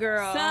Casey, a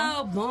girl?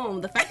 So boom,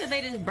 the fact that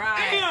they just brought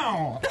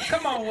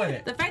Come on with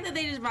it. the fact that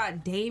they just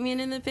brought Damien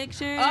in the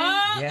picture.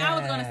 I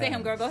was gonna say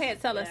him, girl. Go ahead,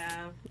 tell us.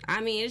 yeah.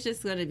 I mean, it's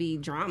just gonna be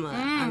drama.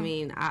 I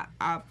mean,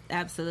 I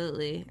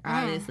absolutely,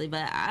 obviously,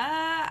 but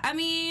I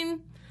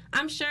mean,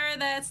 I'm sure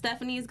that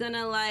Stephanie's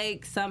gonna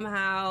like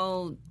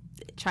somehow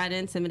try to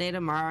intimidate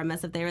Amara,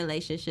 mess up their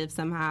relationship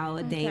somehow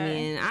with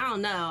Damien. I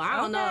don't know. I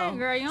don't know.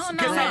 Girl, you don't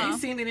know. Because have you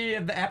seen any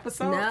of the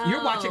episodes? No.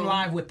 You're watching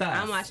live with us.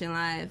 I'm watching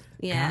live.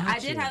 Yeah, I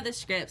did Gotcha. have the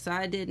script, so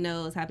I did know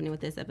what was happening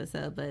with this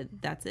episode, but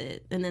that's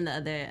it. And then the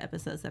other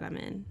episodes that I'm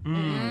in.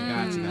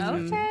 Gotcha.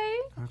 Okay.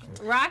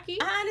 Rocky.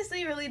 I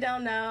honestly really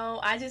don't know.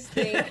 I just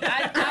think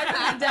I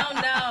really don't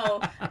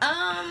know.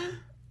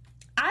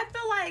 I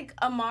feel like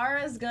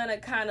Amara's gonna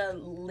kind of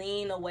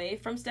lean away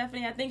from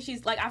Stephanie. I think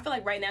I feel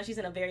like right now she's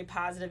in a very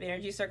positive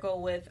energy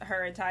circle with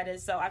her and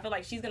Titus. So I feel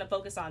like she's gonna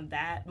focus on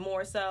that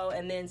more so,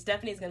 and then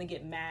Stephanie's gonna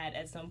get mad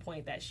at some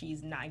point that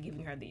she's not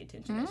giving her the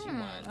attention that she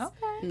wants.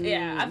 Okay.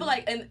 Yeah, I feel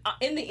like, and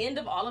in the end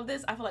of all of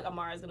this, I feel like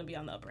Amara's gonna be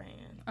on the upper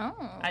hand.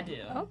 Oh. I do.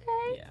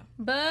 Okay. Yeah.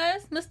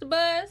 Buzz, Mr.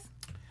 Buzz.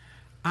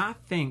 I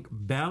think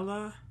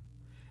Bella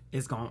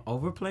is going to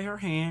overplay her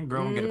hand.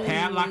 Girl, gonna get a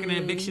padlock and an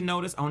eviction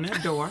notice on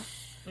that door.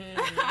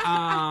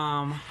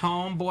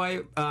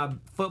 Homeboy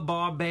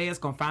football bay is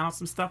gonna find out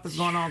some stuff that's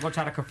going on, gonna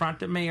try to confront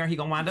the mayor. He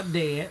gonna wind up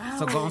dead.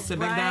 So go and sit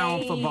back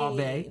down, football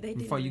bay,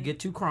 before you get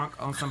too crunk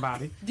on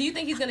somebody. Do you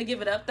think he's gonna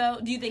give it up though?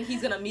 Do you think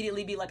he's gonna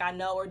immediately be like, I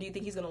know, or do you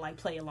think he's gonna like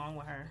play along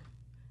with her?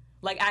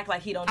 Like act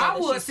like he don't know. I that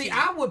would she's see. cute.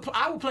 I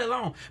would play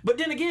along. But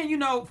then again, you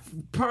know,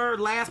 per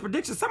last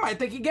prediction, somebody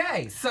think he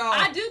gay. So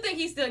I do think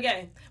he's still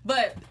gay,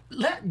 but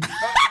let.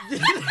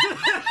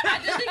 I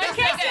do think he's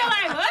still gay.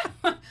 Like,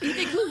 what? You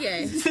think who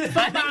gay? I think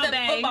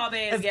the football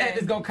bae is gay.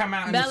 It's gonna come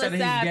out and Bella say that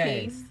he's side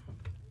gay. piece.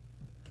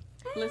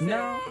 Listen,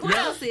 No. I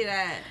don't see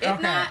that.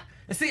 If not,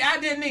 See, I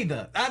didn't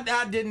either.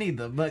 I didn't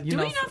either. But you Do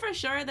know, we know for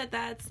sure that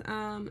that's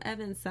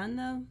Evan's son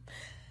though?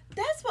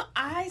 that's what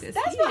I. Because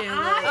That's he what didn't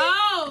I.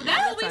 Oh,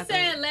 that's what we I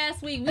said think.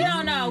 last week. We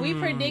don't know. We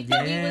predicted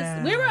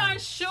yeah. we were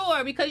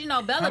unsure because you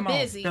know Bella come on,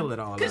 busy. spill it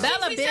all Because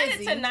out. Bella she said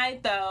busy. it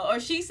tonight though, or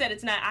she said it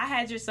tonight. I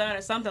had your son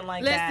or something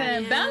like that.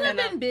 Listen, Bella And,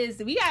 been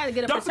busy. We gotta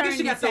get a Don't forget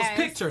she got those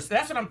paternity pictures.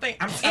 That's what I'm thinking.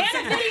 I'm And saying.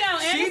 a video,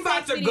 and She a about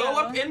sex to video. go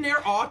up in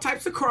there all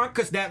types of crunk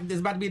because that is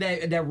about to be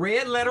that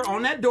red letter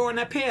on that door and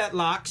that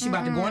padlock. She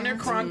about to go in there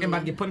crunk and about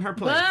to get put in her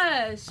place.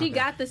 But she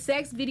got the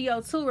sex video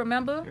too,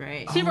 remember?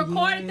 Right. She Oh,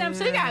 recorded them.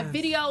 So she got yes.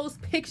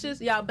 videos, pictures.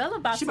 Y'all, Bella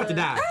about She about to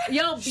die.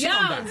 Yo, She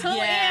gonna die. tune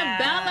Yeah. in.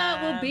 Bella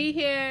will be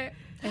here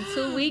in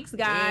 2 weeks,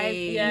 guys.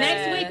 Yes.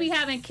 Next week we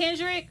having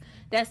Kendrick.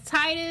 That's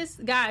Titus.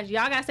 Guys,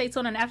 y'all gotta stay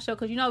tuned on the after show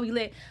because you know we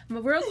lit.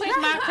 But real quick,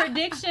 my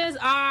predictions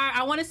are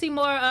I want to see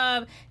more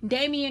of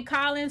Damian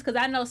Collins because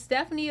I know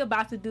Stephanie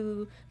about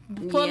to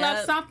pull up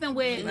Yep. something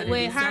with Better her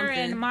do something.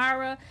 and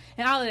Mara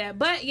and all of that.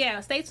 But yeah,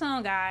 stay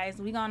tuned, guys.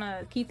 We're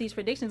gonna keep these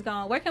predictions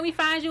going. Where can we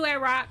find you at,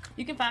 Rock?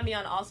 You can find me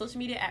on all social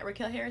media at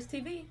Raquel Harris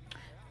TV.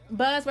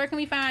 Buzz, where can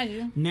we find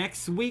you?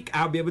 Next week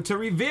I'll be able to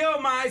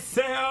reveal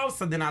myself,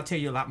 so then I'll tell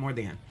you a lot more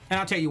then, and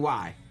I'll tell you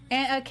why.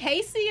 And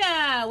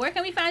Acacia, where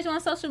can we find you on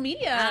social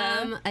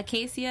media?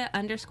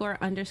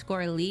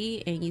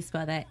 Acacia__Lee, and you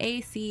spell that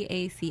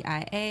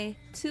ACACIA,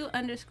 2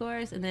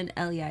 underscores, and then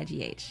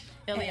LEIGH.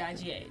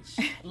 Leigh.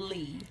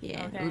 Lee.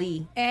 Yeah, Okay.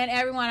 Lee. And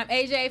everyone, I'm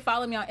AJ.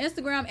 Follow me on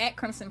Instagram at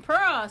Crimson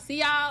Pearl. See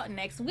y'all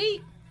next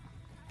week.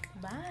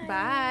 Bye.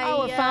 Bye.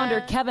 Our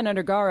founder, Kevin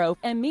Undergaro,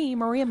 and me,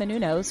 Maria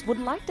Menounos, would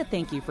like to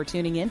thank you for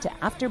tuning in to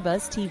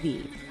AfterBuzz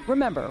TV.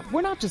 Remember,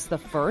 we're not just the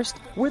first,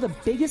 we're the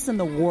biggest in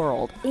the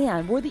world,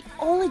 and we're the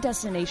only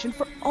destination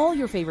for all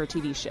your favorite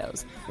TV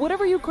shows.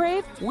 Whatever you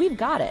crave, we've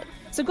got it.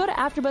 So go to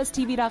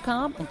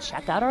AfterBuzzTV.com and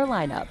check out our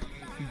lineup.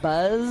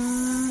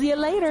 Buzz you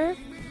later.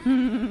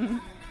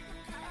 The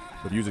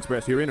views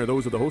expressed herein are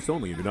those of the host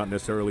only and do not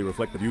necessarily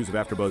reflect the views of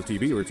AfterBuzz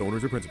TV or its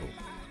owners or principals.